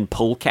couldn't then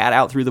pull Cat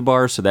out through the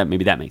bars. So that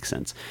maybe that makes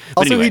sense.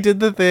 But Also, anyway,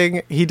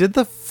 he did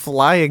the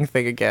flying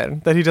thing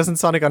again that he does in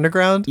Sonic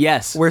Underground.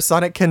 Yes. Where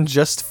Sonic can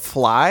just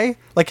fly,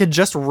 like can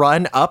just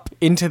run up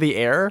into the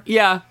air.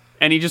 yeah,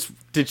 and he just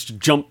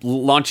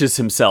launches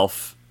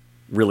himself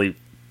really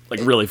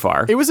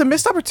far. It was a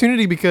missed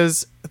opportunity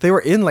because they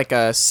were in like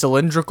a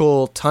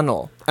cylindrical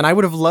tunnel, and I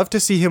would have loved to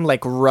see him like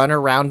run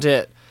around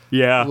it.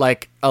 Yeah.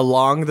 Like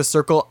along the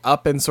circle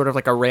up in sort of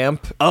like a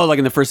ramp. Oh, like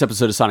in the first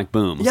episode of Sonic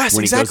Boom. Yes,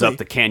 when he exactly. goes up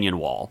the canyon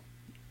wall.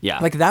 Yeah.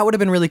 Like that would have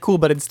been really cool,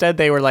 but instead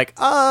they were like,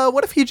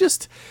 what if he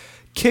just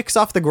kicks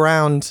off the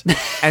ground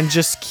and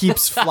just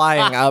keeps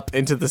flying up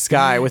into the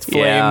sky with flames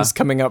Yeah.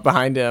 coming up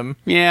behind him?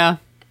 yeah.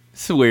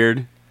 It's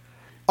weird.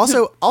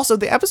 Also,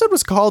 the episode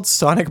was called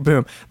Sonic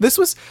Boom. This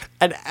was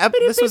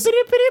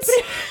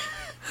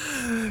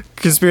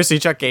Conspiracy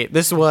Chuckgate.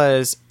 This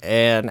was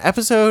an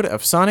episode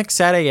of Sonic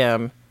Sat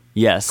AM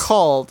Yes.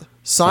 called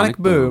Sonic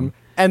Boom.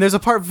 And there's a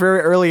part very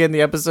early in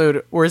the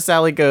episode where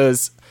Sally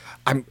goes,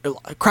 "I'm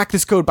crack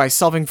this code by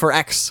solving for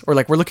X," or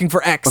like we're looking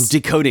for X.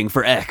 decoding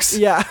for X.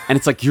 Yeah. And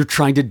it's like, you're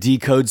trying to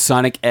decode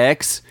Sonic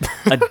X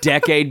a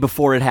decade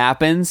before it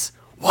happens?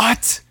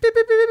 What? Beep,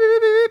 beep, beep, beep,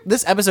 beep, beep.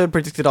 This episode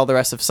predicted all the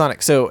rest of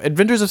Sonic. So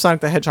Adventures of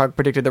Sonic the Hedgehog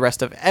predicted the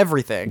rest of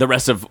everything. The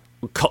rest of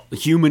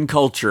human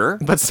culture.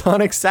 But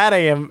Sonic Sat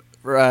AM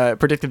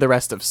predicted the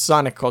rest of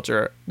Sonic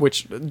culture,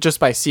 which just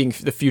by seeing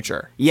the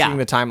future, Yeah. seeing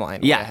the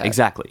timeline. way Yeah, ahead.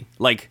 exactly.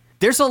 Like,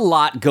 there's a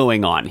lot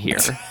going on here.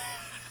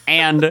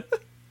 And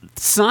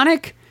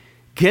Sonic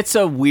gets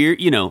a weird,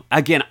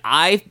 again,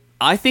 I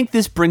think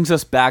this brings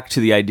us back to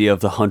the idea of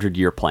the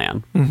 100-year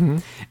plan. Mm-hmm.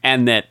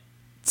 And that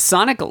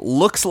Sonic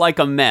looks like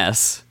a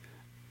mess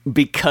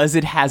because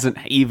it hasn't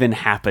even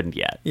happened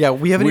yet. Yeah,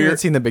 we haven't even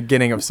seen the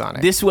beginning of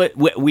Sonic. This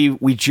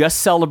we just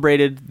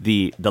celebrated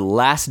the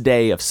last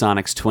day of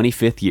Sonic's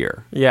 25th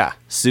year. Yeah.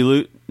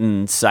 Salute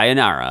and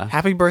sayonara.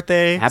 Happy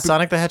birthday,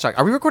 Sonic the Hedgehog.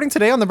 Are we recording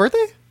today on the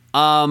birthday?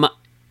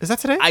 Is that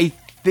today? I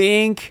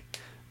think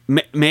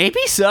maybe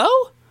so.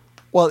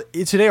 Well,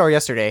 today or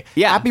yesterday.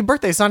 Yeah. Happy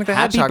birthday, Sonic the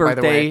Happy Hedgehog, birthday!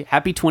 by the way.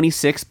 Happy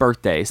 26th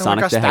birthday, Oh my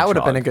Sonic gosh, the Hedgehog. that would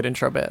have been a good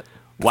intro bit.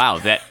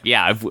 Wow,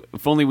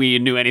 if only we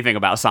knew anything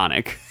about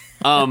Sonic.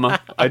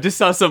 I just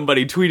saw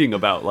somebody tweeting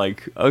about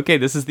like, okay,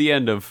 this is the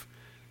end of.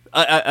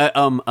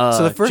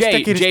 So the first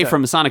decade is Jay done.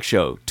 from Sonic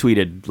Show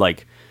tweeted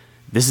like,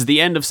 this is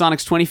the end of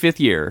Sonic's 25th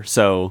year.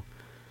 So,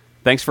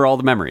 thanks for all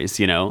the memories,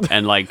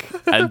 and like,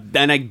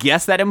 and I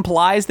guess that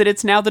implies that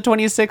it's now the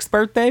 26th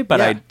birthday. But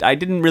Yeah. I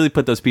didn't really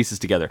put those pieces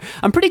together.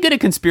 I'm pretty good at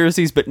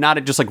conspiracies, but not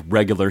at just like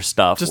regular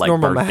stuff, Just like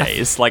normal math.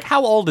 birthdays. Like,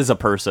 how old is a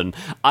person?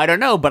 I don't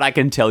know, but I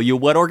can tell you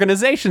what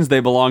organizations they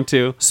belong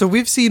to. So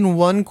we've seen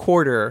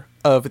 1/4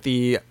 of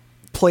the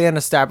plan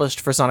established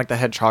for Sonic the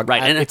Hedgehog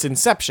Right, at and- its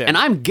inception. And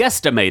I'm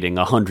guesstimating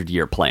a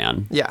 100-year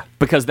plan. Yeah.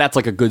 Because that's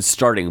like a good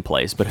starting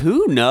place. But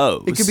who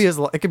knows?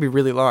 it could be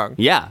really long.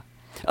 Yeah.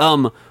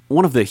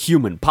 One of the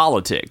human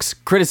politics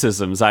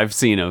criticisms I've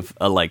seen of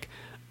like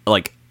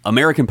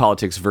American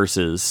politics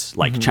versus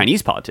like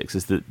Chinese politics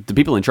is that the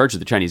people in charge of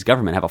the Chinese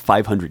government have a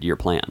 500-year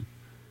plan.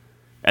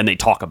 And they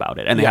talk about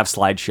it, and they have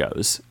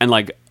slideshows. And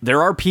like,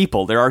 there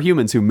are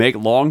humans who make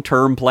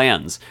long-term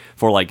plans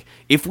for like,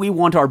 if we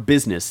want our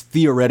business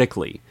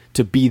theoretically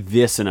to be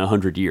this in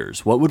 100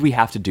 years, what would we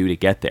have to do to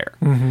get there?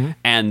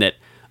 And that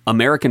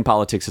American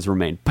politics has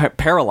remained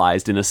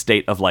paralyzed in a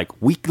state of like,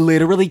 we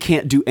literally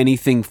can't do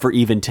anything for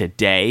even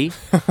today,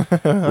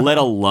 let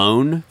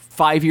alone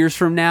 5 years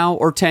from now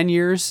or 10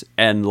 years.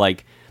 And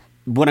like,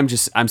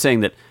 I'm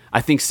saying that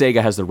I think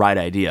Sega has the right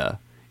idea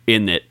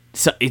in that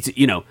it's,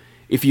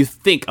 if you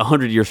think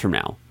 100 years from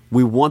now,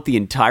 we want the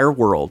entire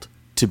world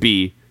to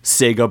be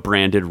Sega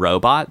branded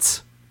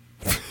robots.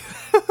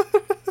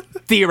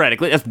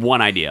 Theoretically, that's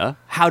one idea.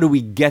 How do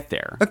we get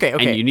there? Okay.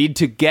 And you need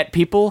to get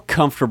people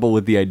comfortable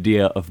with the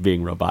idea of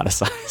being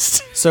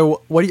roboticized.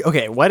 So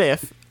what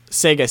if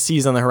Sega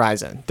sees on the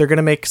horizon they're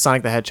gonna make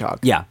Sonic the Hedgehog?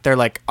 Yeah. They're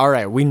like, all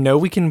right, we know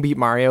we can beat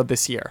Mario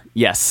this year.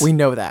 Yes. We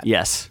know that.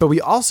 Yes. But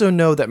we also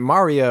know that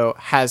Mario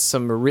has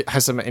some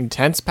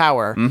intense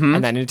power,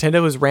 and that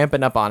Nintendo is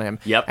ramping up on him.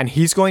 Yep. And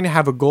he's going to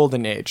have a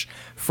golden age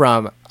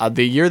from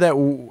the year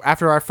that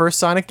after our first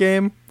Sonic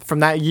game. From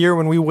that year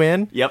when we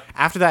win. Yep.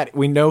 After that,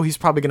 we know he's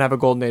probably gonna have a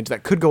golden age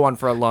that could go on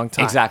for a long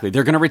time. Exactly.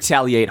 They're going to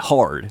retaliate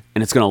hard,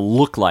 and it's going to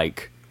look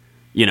like,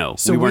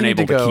 So we weren't need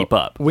able to keep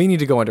up. We need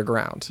to go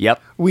underground.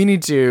 Yep. We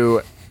need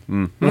to. We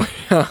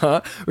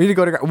need to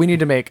go to. We need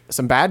to make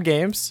some bad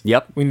games.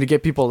 Yep. We need to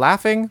get people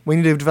laughing. We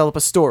need to develop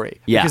a story.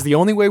 Yeah. Because the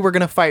only way we're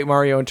gonna fight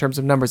Mario in terms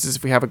of numbers is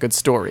if we have a good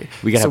story.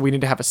 We gotta so have- we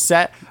need to have a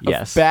set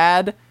Yes. of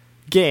bad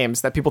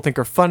games that people think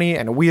are funny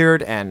and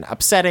weird and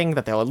upsetting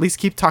that they'll at least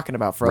keep talking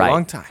about for a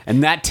long time.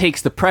 And that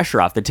takes the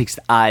pressure off. That takes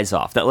the eyes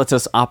off. That lets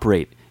us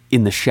operate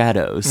in the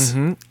shadows.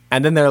 And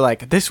then they're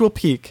like, this will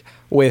peak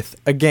with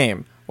a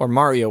game where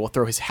Mario will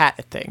throw his hat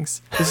at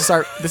things.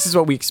 This is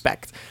what we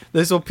expect.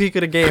 This will peak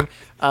at a game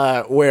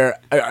where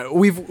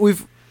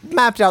we've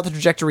mapped out the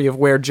trajectory of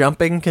where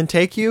jumping can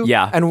take you.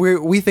 Yeah. And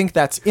we think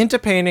that's into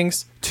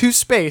paintings, to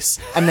space,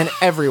 and then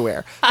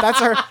everywhere.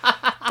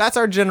 That's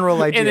our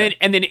general idea.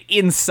 And then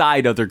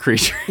inside other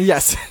creatures.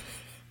 Yes.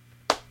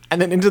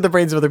 And then into the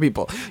brains of other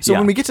people. So Yeah.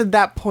 when we get to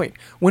that point,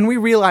 when we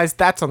realize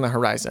that's on the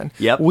horizon,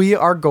 Yep. we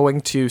are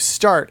going to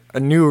start a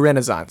new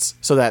renaissance.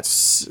 So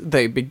that's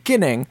the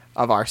beginning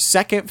of our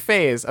second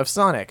phase of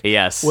Sonic.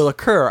 Yes. Will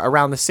occur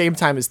around the same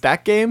time as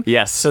that game.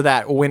 Yes. So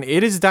that when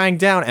it is dying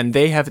down and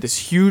they have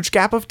this huge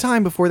gap of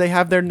time before they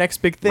have their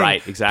next big thing,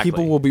 Right, exactly.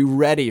 people will be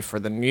ready for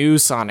the new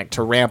Sonic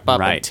to ramp up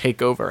Right. and take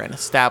over and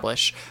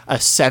establish a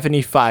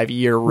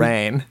 75-year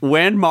reign.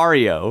 When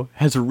Mario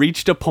has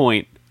reached a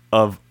point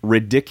of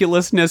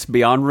ridiculousness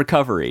beyond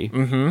recovery,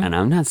 and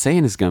I'm not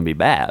saying it's going to be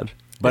bad,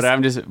 but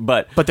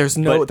but there's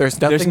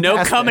nothing no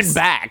past coming this.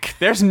 back.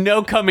 There's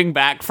no coming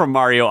back from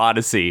Mario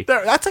Odyssey.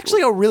 That's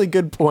actually a really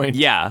good point.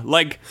 Yeah,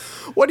 like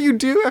What do you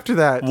do after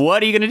that?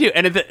 what are you going to do?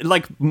 And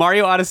like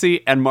Mario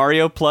Odyssey and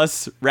Mario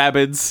plus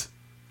Rabbids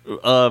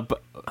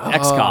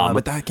XCOM,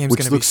 but that game's which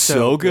gonna be looks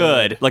so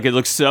good. Like it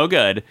looks so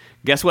good.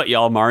 Guess what,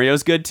 y'all?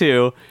 Mario's good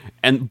too,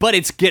 but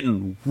it's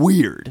getting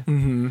weird.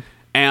 Mm-hmm.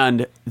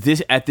 And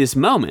at this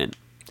moment,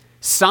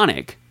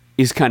 Sonic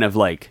is kind of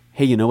like,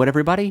 hey, you know what,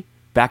 everybody?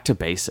 Back to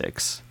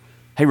basics.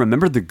 Hey,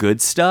 remember the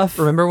good stuff?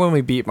 Remember when we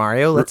beat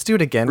Mario? Let's do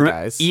it again,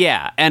 guys.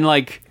 Yeah, and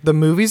like The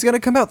movie's gonna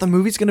come out. The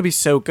movie's gonna be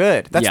so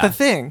good. That's Yeah. the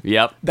thing.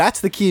 Yep. That's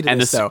the key to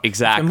And this, this- though.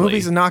 exactly. If the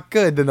movie's not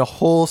good, then the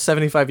whole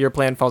 75-year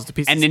plan falls to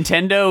pieces. and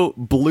Nintendo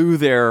blew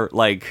their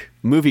like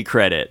movie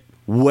credit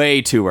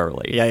way too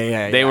early.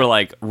 Yeah. They were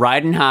like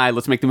riding high,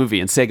 let's make the movie,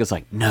 and Sega's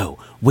like, no,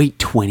 wait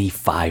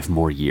 25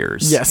 more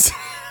years. yes.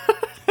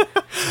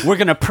 We're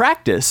gonna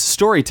practice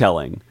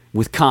storytelling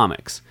with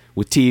comics,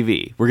 with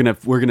TV. We're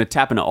gonna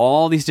tap into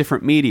all these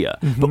different media,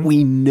 but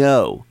we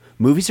know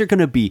movies are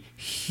gonna be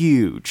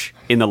huge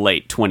in the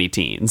late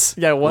 20-teens.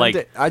 Yeah. One like,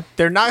 day.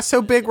 They're not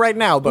so big right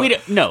now, but we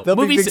don't, no, they'll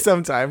movies, be big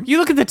sometime. You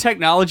look at the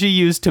technology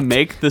used to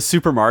make the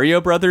Super Mario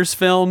Brothers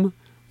film,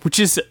 which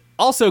is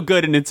also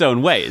good in its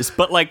own ways,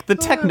 but like the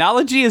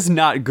technology is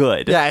not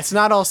good. Yeah, it's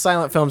not all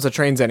silent films of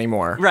trains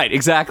anymore. Right,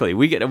 exactly.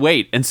 We get to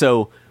wait. And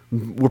so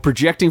we're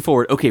projecting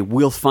forward. Okay,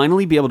 we'll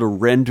finally be able to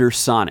render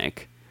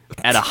Sonic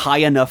at a high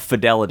enough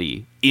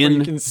fidelity You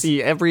in can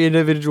see every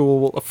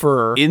individual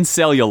fur.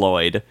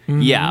 celluloid.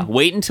 Mm-hmm. Yeah,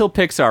 wait until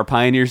Pixar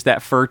pioneers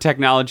that fur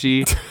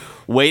technology.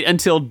 Wait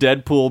until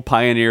Deadpool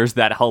pioneers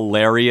that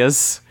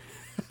hilarious,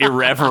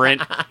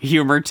 irreverent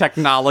humor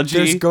technology.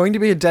 There's going to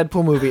be a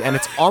Deadpool movie, and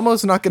it's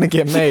almost not going to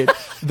get made.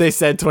 They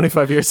said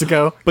 25 years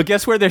ago. But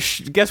guess where the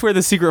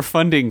secret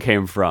funding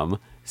came from?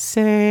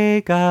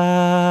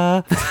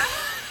 Sega.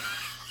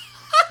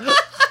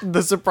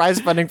 The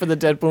surprise funding for the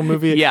Deadpool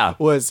movie Yeah.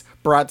 was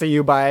brought to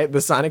you by the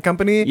Sonic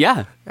Company.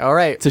 Yeah, All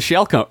right. it's a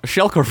shell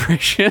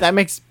corporation. That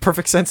makes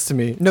perfect sense to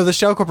me. No, the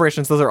shell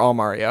corporations, those are all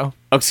Mario.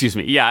 Oh, excuse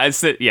me. Yeah,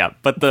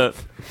 but the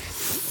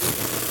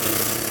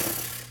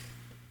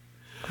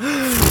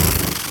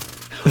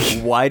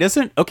why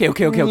doesn't okay. Oh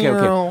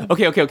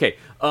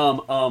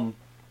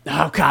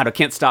god, I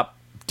can't stop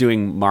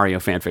doing Mario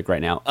fanfic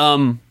right now.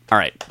 All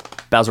right.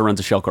 Bowser runs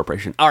a shell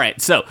corporation. All right,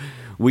 so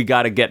we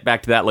got to get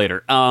back to that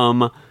later.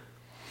 Gosh,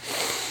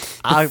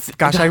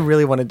 I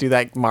really want to do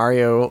that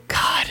Mario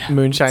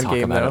Moonshine Talk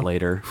game about though. it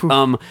later.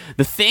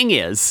 The thing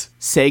is,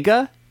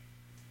 Sega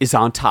is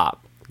on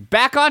top.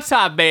 back on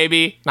top,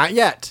 baby. Not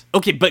yet.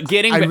 Okay, but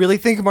getting I really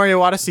think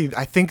Mario Odyssey.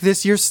 I think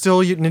this year's still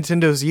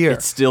Nintendo's year.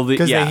 It's still the-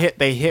 because yeah.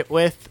 they hit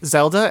with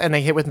Zelda and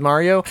they hit with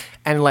Mario,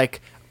 and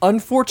like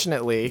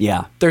unfortunately,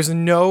 Yeah. there's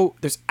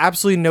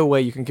absolutely no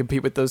way you can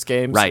compete with those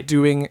games. Right.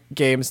 Doing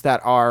games that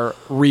are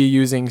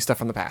reusing stuff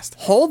from the past.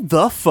 hold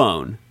the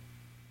phone.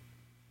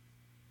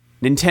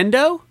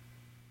 Nintendo,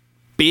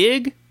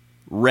 Big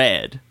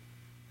Red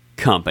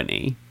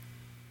Company.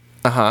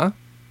 Uh-huh.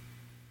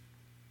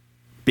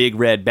 Big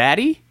Red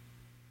Baddie,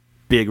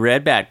 Big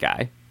Red Bad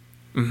Guy.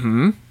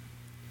 Mm-hmm.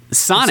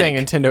 Sonic. Saying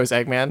Nintendo's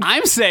Eggman.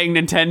 I'm saying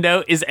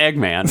Nintendo is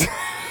Eggman.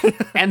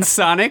 And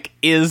Sonic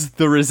is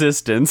the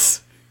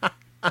Resistance.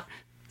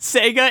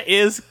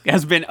 Sega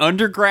has been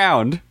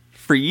underground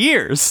for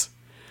years.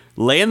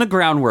 Laying the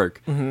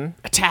groundwork.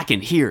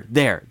 Attacking here,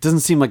 there.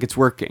 Doesn't seem like it's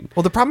working.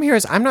 Well, the problem here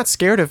is I'm not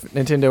scared of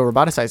Nintendo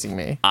roboticizing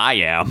me. I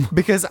am.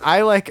 Because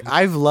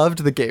I've loved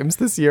the games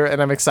this year,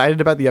 and I'm excited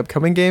about the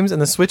upcoming games,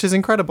 and the Switch is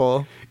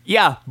incredible.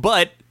 Yeah,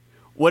 but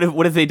what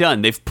have they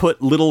done? They've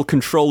put little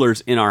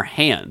controllers in our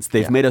hands.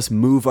 They've made us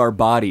move our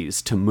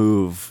bodies to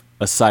move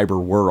a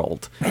cyber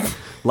world.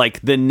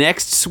 Like, the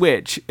next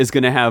Switch is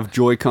going to have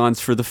Joy-Cons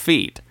for the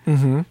feet.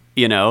 Mm-hmm.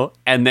 You know?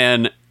 And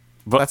then...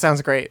 That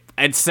sounds great.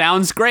 It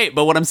sounds great,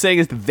 but what I'm saying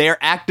is they're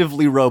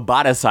actively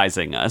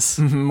roboticizing us.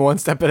 One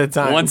step at a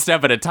time. One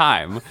step at a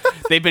time.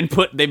 They've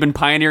been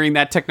pioneering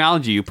that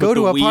technology. You put Go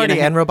to the a Wii in party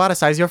and hand-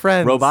 roboticize your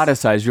friends.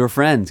 roboticize your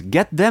friends.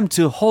 Get them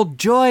to hold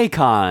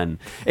Joy-Con.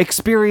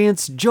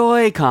 Experience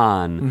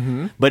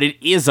Joy-Con. But it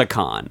is a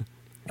con.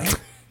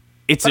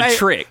 It's a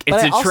trick.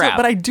 It's a trap.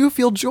 But I do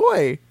feel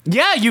joy.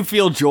 Yeah, you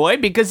feel joy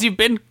because you've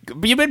been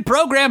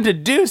programmed to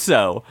do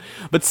so.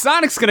 But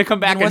Sonic's going to come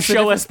back and what's the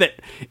show us that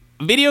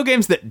video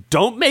games that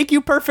don't make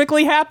you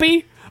perfectly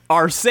happy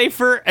are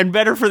safer and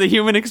better for the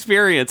human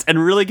experience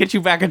and really get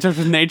you back in touch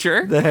with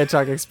nature. The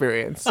Hedgehog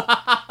experience.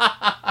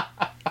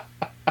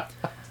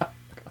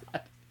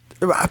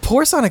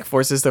 Poor Sonic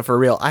Forces, though, for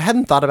real. I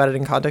hadn't thought about it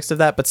in context of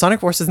that, but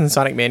Sonic Forces and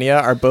Sonic Mania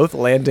are both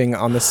landing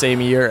on the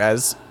same year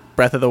as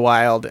Breath of the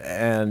Wild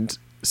and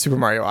Super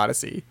Mario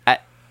Odyssey.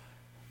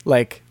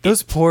 Like,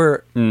 those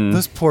poor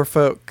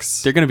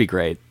folks. They're going to be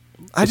great.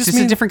 I It's just just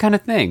mean- a different kind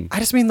of thing. I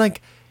just mean,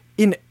 like,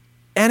 in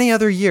any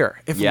other year,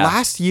 if Yeah.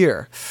 last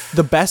year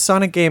the best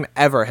Sonic game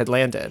ever had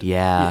landed,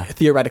 Yeah.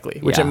 theoretically,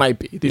 which Yeah. it might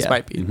be, these Yeah.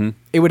 might be, Mhm.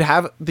 it would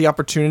have the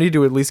opportunity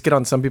to at least get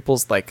on some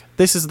people's, like,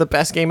 this is the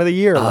best game of the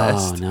year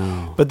list.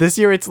 no. But this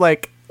year it's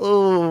like,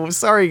 oh,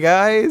 sorry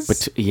guys.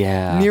 But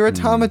yeah. Nier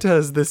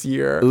Automata's this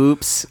year.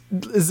 Oops.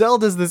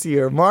 Zelda's this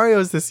year.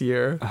 Mario's this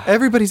year.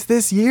 Everybody's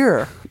this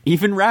year.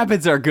 Even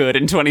rabbits are good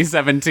in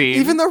 2017.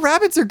 Even the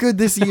rabbits are good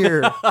this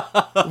year.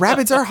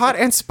 Rabbits are hot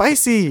and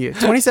spicy.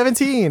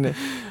 2017.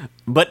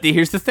 But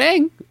here's the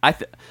thing.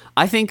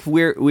 I think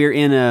we're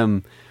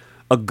in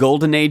a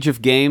golden age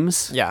of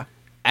games. Yeah.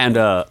 And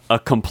a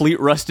complete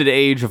rusted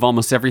age of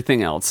almost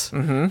everything else.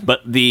 Mm-hmm.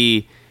 But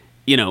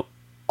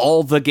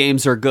all the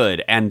games are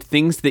good, and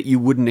things that you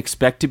wouldn't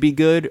expect to be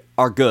good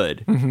are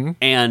good. Mm-hmm.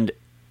 And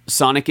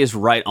Sonic is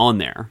right on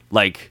there.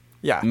 Like,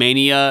 Yeah.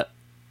 Mania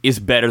is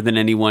better than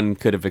anyone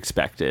could have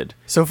expected.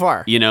 So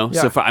far. Yeah.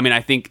 So far, I mean, I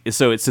think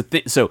so. It's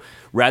so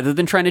rather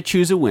than trying to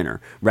choose a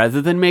winner,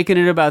 rather than making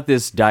it about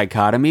this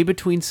dichotomy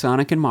between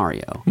Sonic and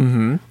Mario,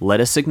 let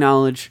us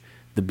acknowledge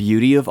the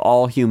beauty of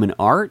all human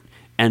art,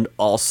 and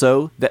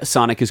also that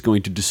Sonic is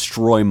going to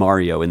destroy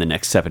Mario in the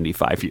next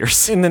 75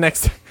 years. In the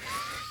next...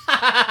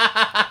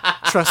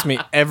 Trust me,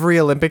 every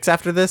Olympics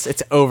after this,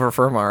 it's over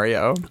for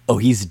Mario. Oh,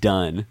 he's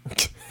done.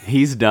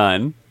 He's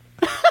done.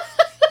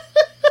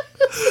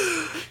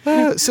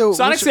 So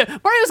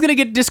Mario's going to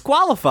get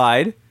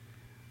disqualified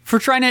for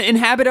trying to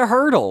inhabit a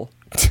hurdle.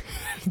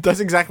 that's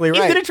exactly right.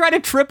 He's going to try to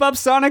trip up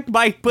Sonic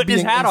by putting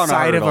his Being hat on a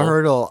inside hurdle. of a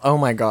hurdle. Oh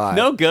my god.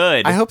 No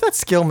good. I hope that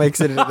skill makes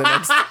it into the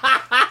next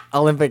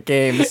Olympic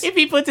Games. If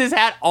he puts his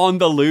hat on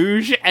the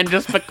luge and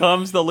just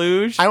becomes the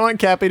luge. I want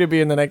Cappy to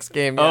be in the next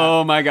game. Yeah.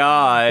 Oh my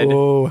god.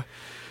 Oh.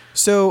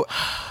 So,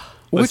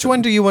 which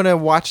one do you want to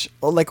watch?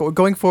 Like,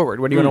 going forward,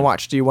 what do you want to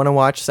watch? Do you want to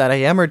watch Sad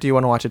AM or do you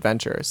want to watch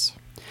Adventures?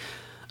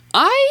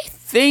 I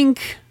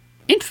think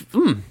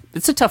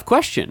it's a tough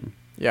question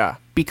Yeah.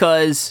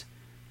 because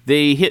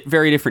they hit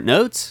very different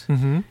notes,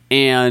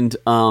 and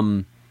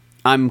I'm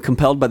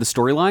compelled by the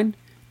storyline.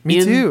 Me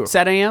in too.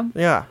 Sad AM.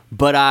 Yeah.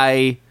 But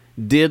I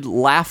did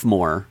laugh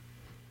more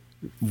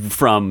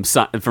from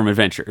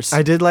Adventures.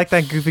 I did like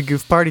that Goofy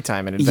Goof party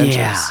time in Adventures.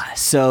 Yeah.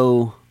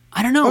 So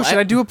I don't know. Oh, should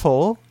I do a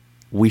poll?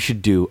 We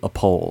should do a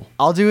poll.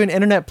 I'll do an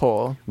internet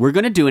poll. We're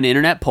going to do an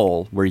internet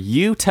poll where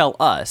you tell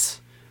us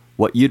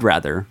what you'd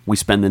rather we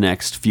spend the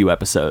next few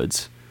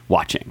episodes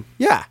watching.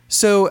 Yeah.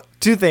 So,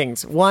 two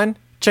things. One,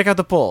 check out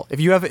the poll. If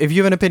you have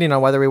an opinion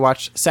on whether we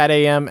watch Sad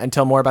AM and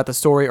tell more about the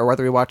story, or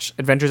whether we watch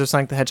Adventures of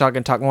Sonic the Hedgehog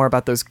and talk more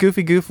about those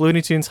Goofy Goof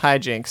Looney Tunes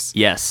hijinks,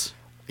 Yes.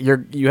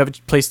 you have a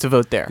place to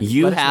vote there.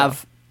 You Let us know.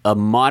 have a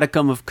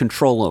modicum of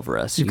control over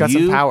us. You've got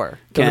some power.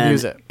 Go Can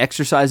use it.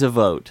 exercise a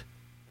vote,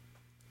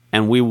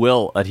 and we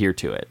will adhere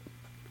to it.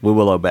 We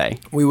will obey.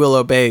 We will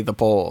obey the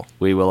poll.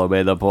 We will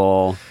obey the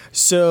poll.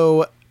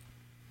 So,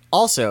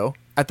 Also,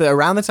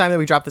 around the time that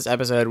we drop this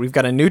episode, we've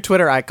got a new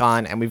Twitter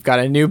icon and we've got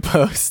a new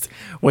post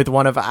with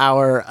one of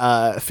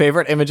our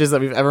favorite images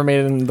that we've ever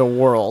made in the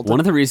world. One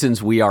of the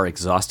reasons we are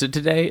exhausted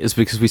today is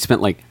because we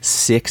spent like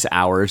 6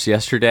 hours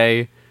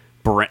yesterday,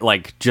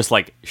 just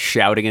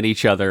shouting at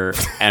each other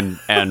and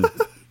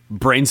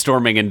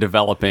brainstorming and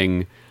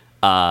developing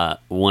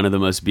one of the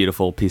most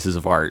beautiful pieces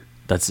of art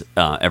that's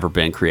ever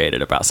been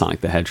created about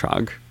Sonic the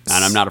Hedgehog.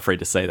 And I'm not afraid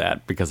to say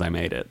that because I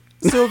made it.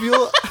 So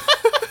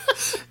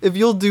if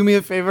you'll do me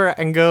a favor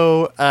and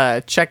go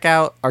check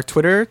out our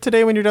Twitter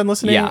today when you're done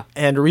listening, Yeah.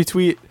 and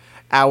retweet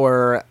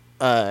our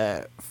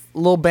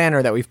little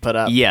banner that we've put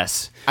up.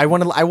 Yes. I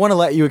want to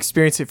let you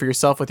experience it for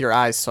yourself with your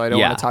eyes, so I don't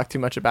Yeah. want to talk too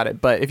much about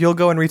it. But if you'll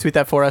go and retweet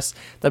that for us,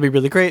 that'd be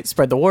really great.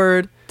 Spread the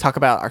word. Talk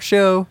about our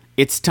show.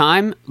 It's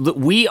time.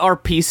 We are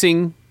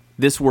piecing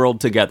this world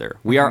together.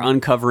 We are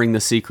uncovering the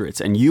secrets,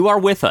 and you are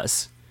with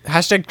us.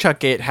 Hashtag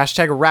Chuckgate.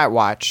 Hashtag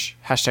Ratwatch.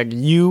 Hashtag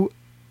you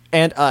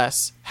and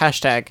us.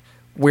 Hashtag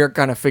we're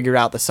gonna figure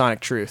out the Sonic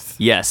truth.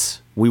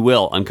 Yes, we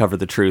will uncover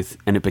the truth,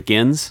 and it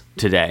begins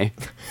today.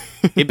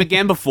 It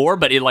began before,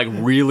 but it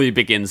really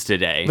begins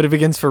today. But it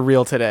begins for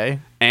real today.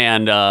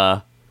 And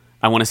I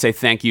want to say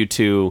thank you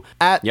to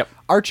At Yep.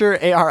 Archer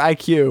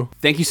ARIQ.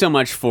 Thank you so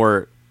much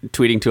for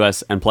tweeting to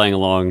us and playing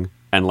along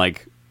and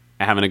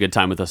having a good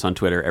time with us on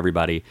Twitter,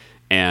 everybody.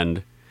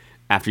 And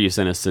after you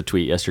sent us a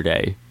tweet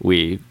yesterday,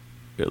 we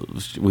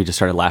just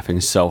started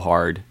laughing so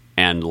hard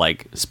and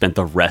spent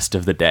the rest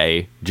of the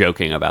day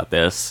joking about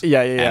this.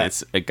 Yeah.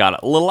 And it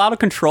got a little out of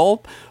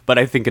control, but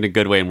I think in a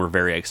good way, and we're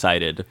very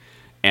excited.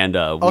 And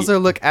Also,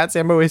 look, at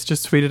Zamboace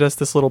just tweeted us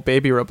this little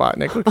baby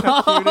Robotnik. Look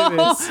how cute it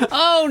is.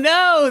 oh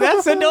no,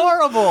 that's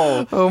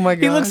adorable. Oh my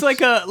He looks gosh.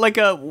 like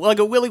a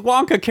Willy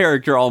Wonka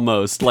character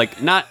almost.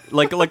 Not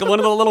like one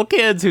of the little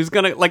kids who's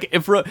gonna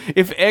if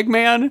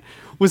Eggman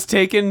was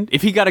taken,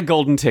 if he got a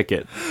golden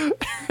ticket.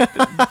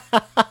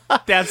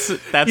 that's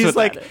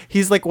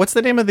He's like what's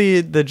the name of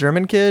the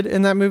German kid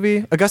in that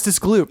movie? Augustus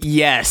Gloop.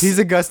 yes. He's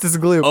Augustus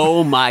Gloop.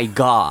 Oh my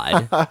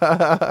god.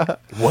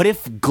 What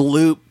if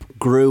Gloop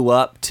grew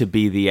up to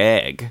be the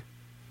egg?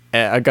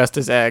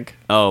 Augustus Egg.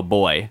 Oh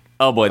boy,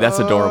 that's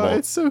adorable.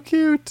 It's so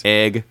cute.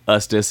 Egg,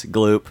 Ustus,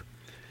 Gloop.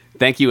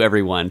 Thank you,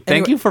 everyone.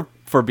 Thank Anyway- you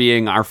for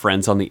being our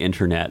friends on the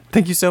internet.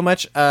 Thank you so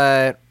much.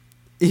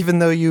 Even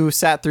though you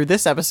sat through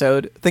this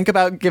episode, think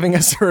about giving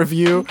us a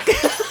review.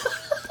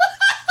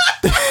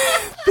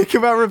 Think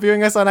about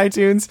reviewing us on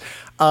iTunes.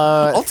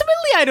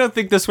 Ultimately, I don't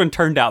think this one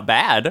turned out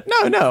bad.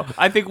 No.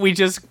 I think we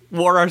just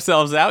wore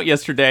ourselves out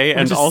yesterday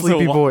and just also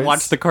sleepy boys.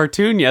 watched the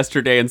cartoon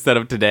yesterday instead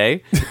of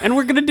today. And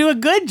we're going to do a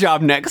good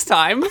job next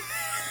time.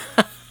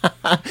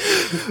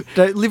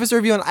 Leave us a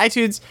review on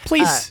iTunes.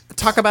 Please.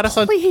 Talk about us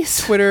on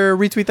Please. Twitter.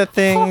 Retweet that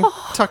thing.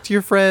 Talk to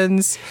your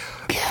friends.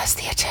 Give us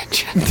the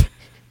attention.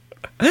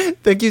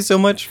 Thank you so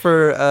much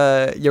for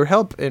your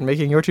help in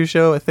making Your Two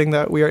Show a thing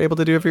that we are able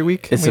to do every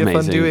week. It's we amazing.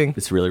 have fun doing.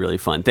 It's really, really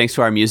fun. Thanks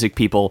to our music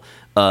people.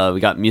 We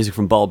got music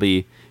from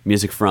Bulby,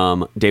 music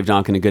from Dave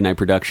Donkin and Goodnight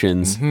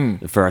Productions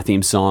for our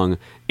theme song.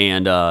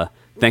 And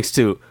thanks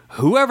to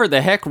whoever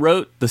the heck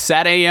wrote the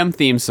Sat AM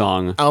theme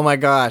song, Oh my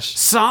gosh.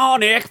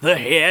 Sonic the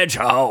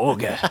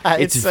Hedgehog.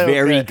 It's so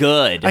very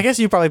good. I guess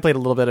you probably played a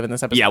little bit of it in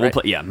this episode. Yeah, we'll right?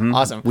 play. Yeah,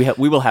 Awesome.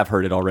 We will have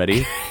heard it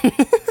already.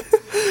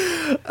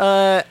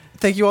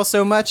 Thank you all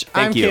so much.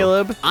 Thank I'm you.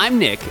 Caleb. I'm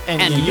Nick,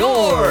 And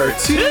you're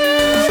Two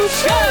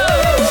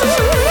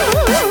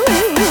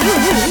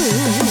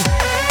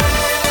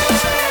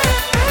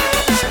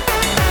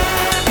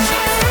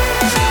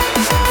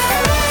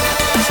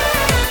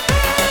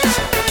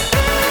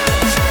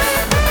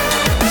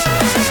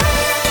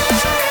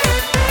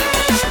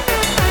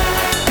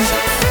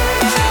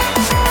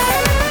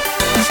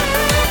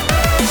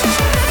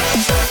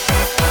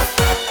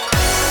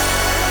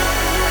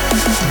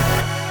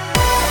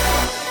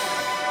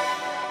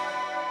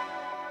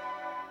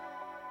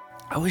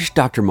I wish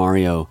Dr.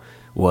 Mario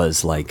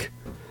was like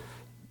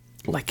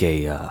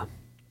a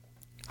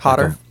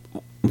Hotter.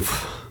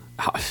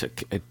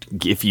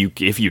 if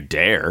you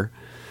dare,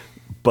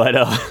 but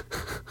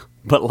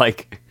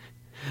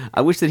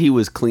I wish that he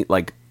was clean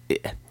like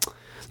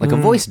a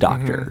voice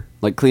doctor,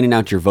 like cleaning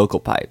out your vocal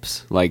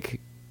pipes. Like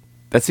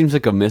that seems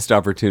like a missed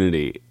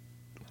opportunity.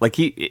 Like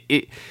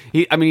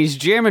I mean he's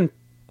jamming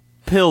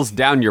pills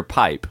down your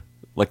pipe.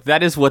 Like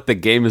that is what the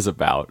game is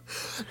about.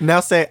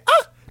 Now say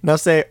ah. Now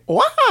say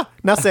wah.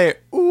 Now say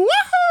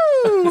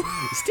wahoo.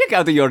 Stick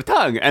out your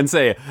tongue and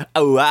say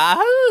wow.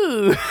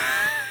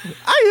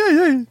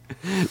 Ay.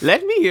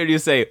 Let me hear you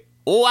say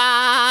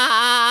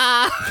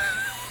wow.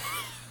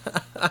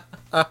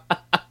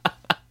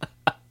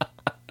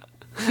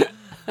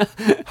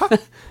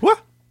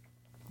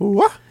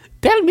 Wah.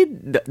 Tell me,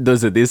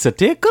 does this a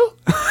tickle?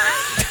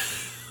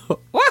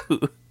 Wow.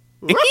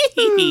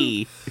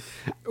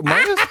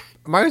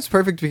 Mario's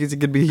perfect because it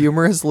could be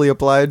humorously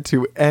applied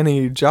to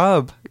any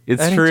job.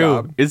 It's Any true.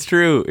 job. It's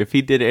true. If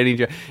he did any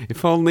job,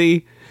 if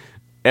only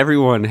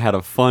everyone had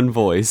a fun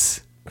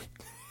voice,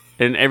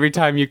 and every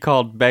time you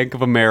called Bank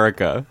of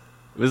America,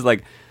 it was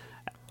like,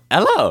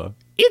 "Hello,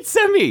 it's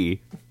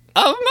me,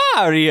 of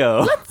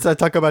Mario. Let's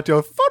talk about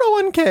your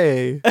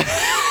 401k.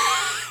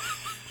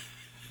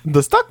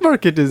 The stock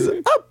market is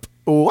up.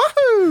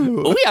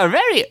 Wahoo! We are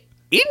very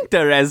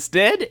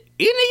interested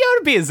in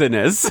your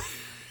business.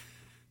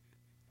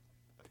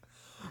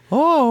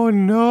 Oh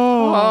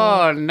no.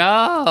 Oh It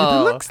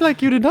no. looks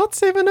like you did not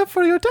save enough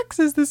for your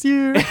taxes this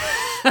year.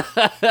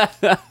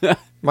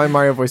 My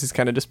Mario voice has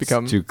kind of just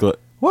become Too close.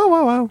 wow,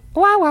 wow, wow.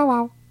 Wow, wow,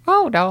 wow.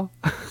 Oh no.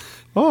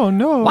 Oh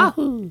no.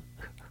 Wahoo.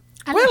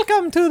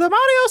 Welcome to the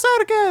Mario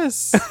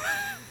Circus.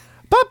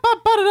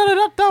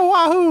 Ba-ba-ba-da-da-da-da,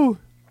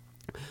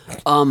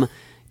 Wahoo.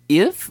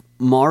 If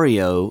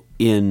Mario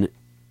in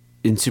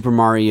Super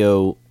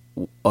Mario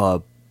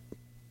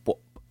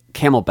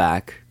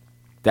Camelback,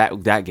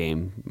 that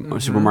game,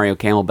 Super Mario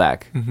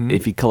Camelback,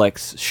 if he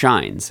collects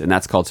shines, and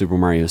that's called Super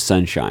Mario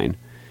Sunshine,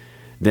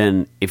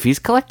 then if he's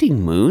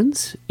collecting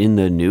moons in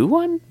the new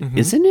one,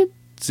 isn't it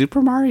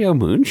Super Mario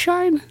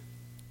Moonshine?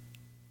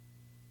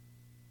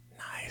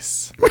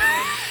 Nice.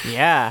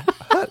 Yeah.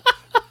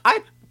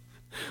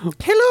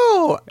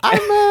 Hello.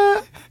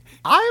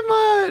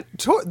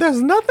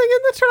 There's nothing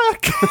in the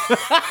truck.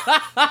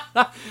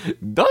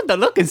 Don't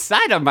look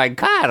inside of my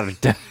cart.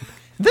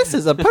 This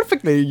is a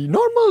perfectly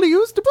normal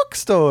used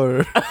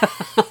bookstore.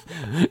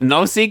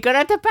 No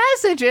secret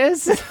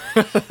passages.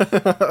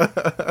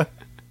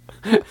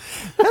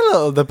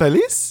 Hello, the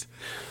police.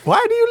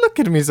 Why do you look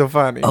at me so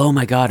funny? Oh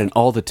my god! And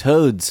all the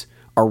toads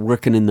are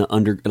working in the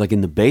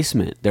in the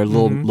basement. They're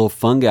little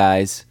fun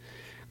guys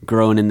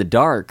growing in the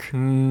dark,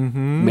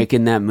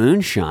 making that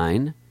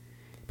moonshine.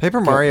 Paper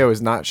Mario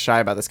is not shy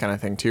about this kind of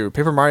thing too.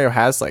 Paper Mario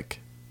has like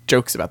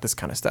jokes about this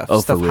kind of stuff. Oh,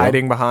 for Stuff real?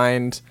 hiding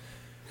behind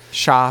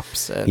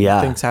shops and Yeah.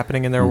 things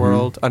happening in their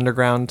world,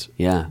 underground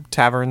Yeah,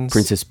 taverns.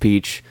 Princess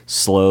Peach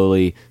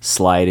slowly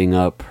sliding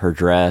up her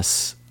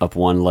dress, up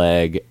one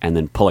leg, and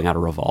then pulling out a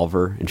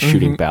revolver and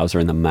shooting Bowser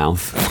in the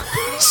mouth.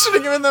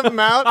 shooting him in the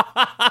mouth.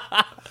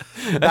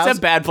 That's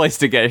a bad place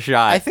to get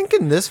shot. I think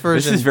in this this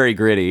version, is very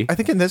gritty. I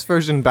think in this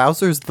version,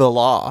 Bowser's the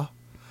law.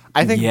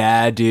 I think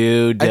Yeah,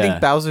 dude. I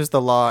think Bowser's the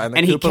law, and the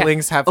And he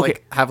Koopalings have okay.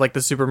 like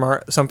the Super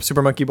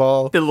Monkey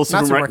Ball, The little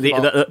Not Super Mar- Monkey the-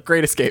 Ball, the-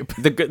 Great Escape,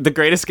 the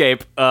Great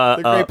Escape.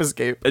 the Grape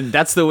Escape.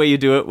 That's the way you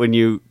do it when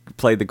you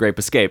play the Grape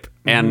Escape,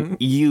 and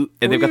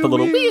they've got the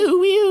little Wee, wee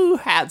wee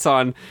hats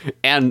on,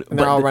 and And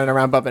they're all running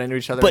around bumping into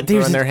each other, but and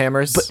throwing there's their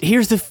hammers. But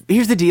here's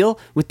the deal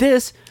with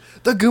this.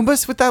 The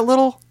Goombas with that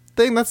little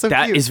thing, that's so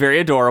That cute. is very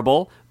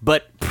adorable,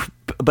 but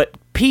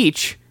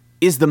Peach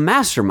is the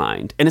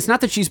mastermind, and it's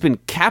not that she's been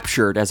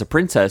captured as a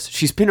princess;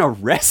 she's been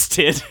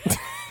arrested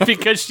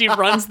because she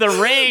runs the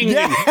ring.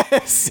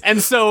 Yes.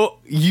 And so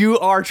you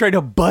are trying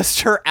to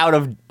bust her out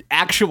of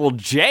actual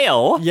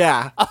jail.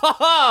 Yeah.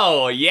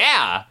 Oh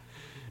yeah.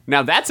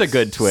 Now that's a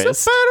good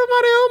twist. Super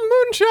Mario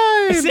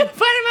Moonshine.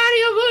 Super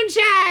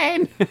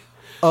Mario Moonshine.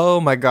 Oh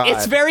my god.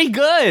 It's very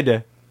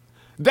good.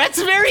 That's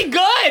very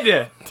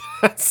good.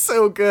 That's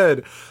so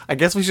good. I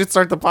guess we should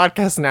start the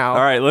podcast now.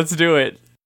 All right, let's do it.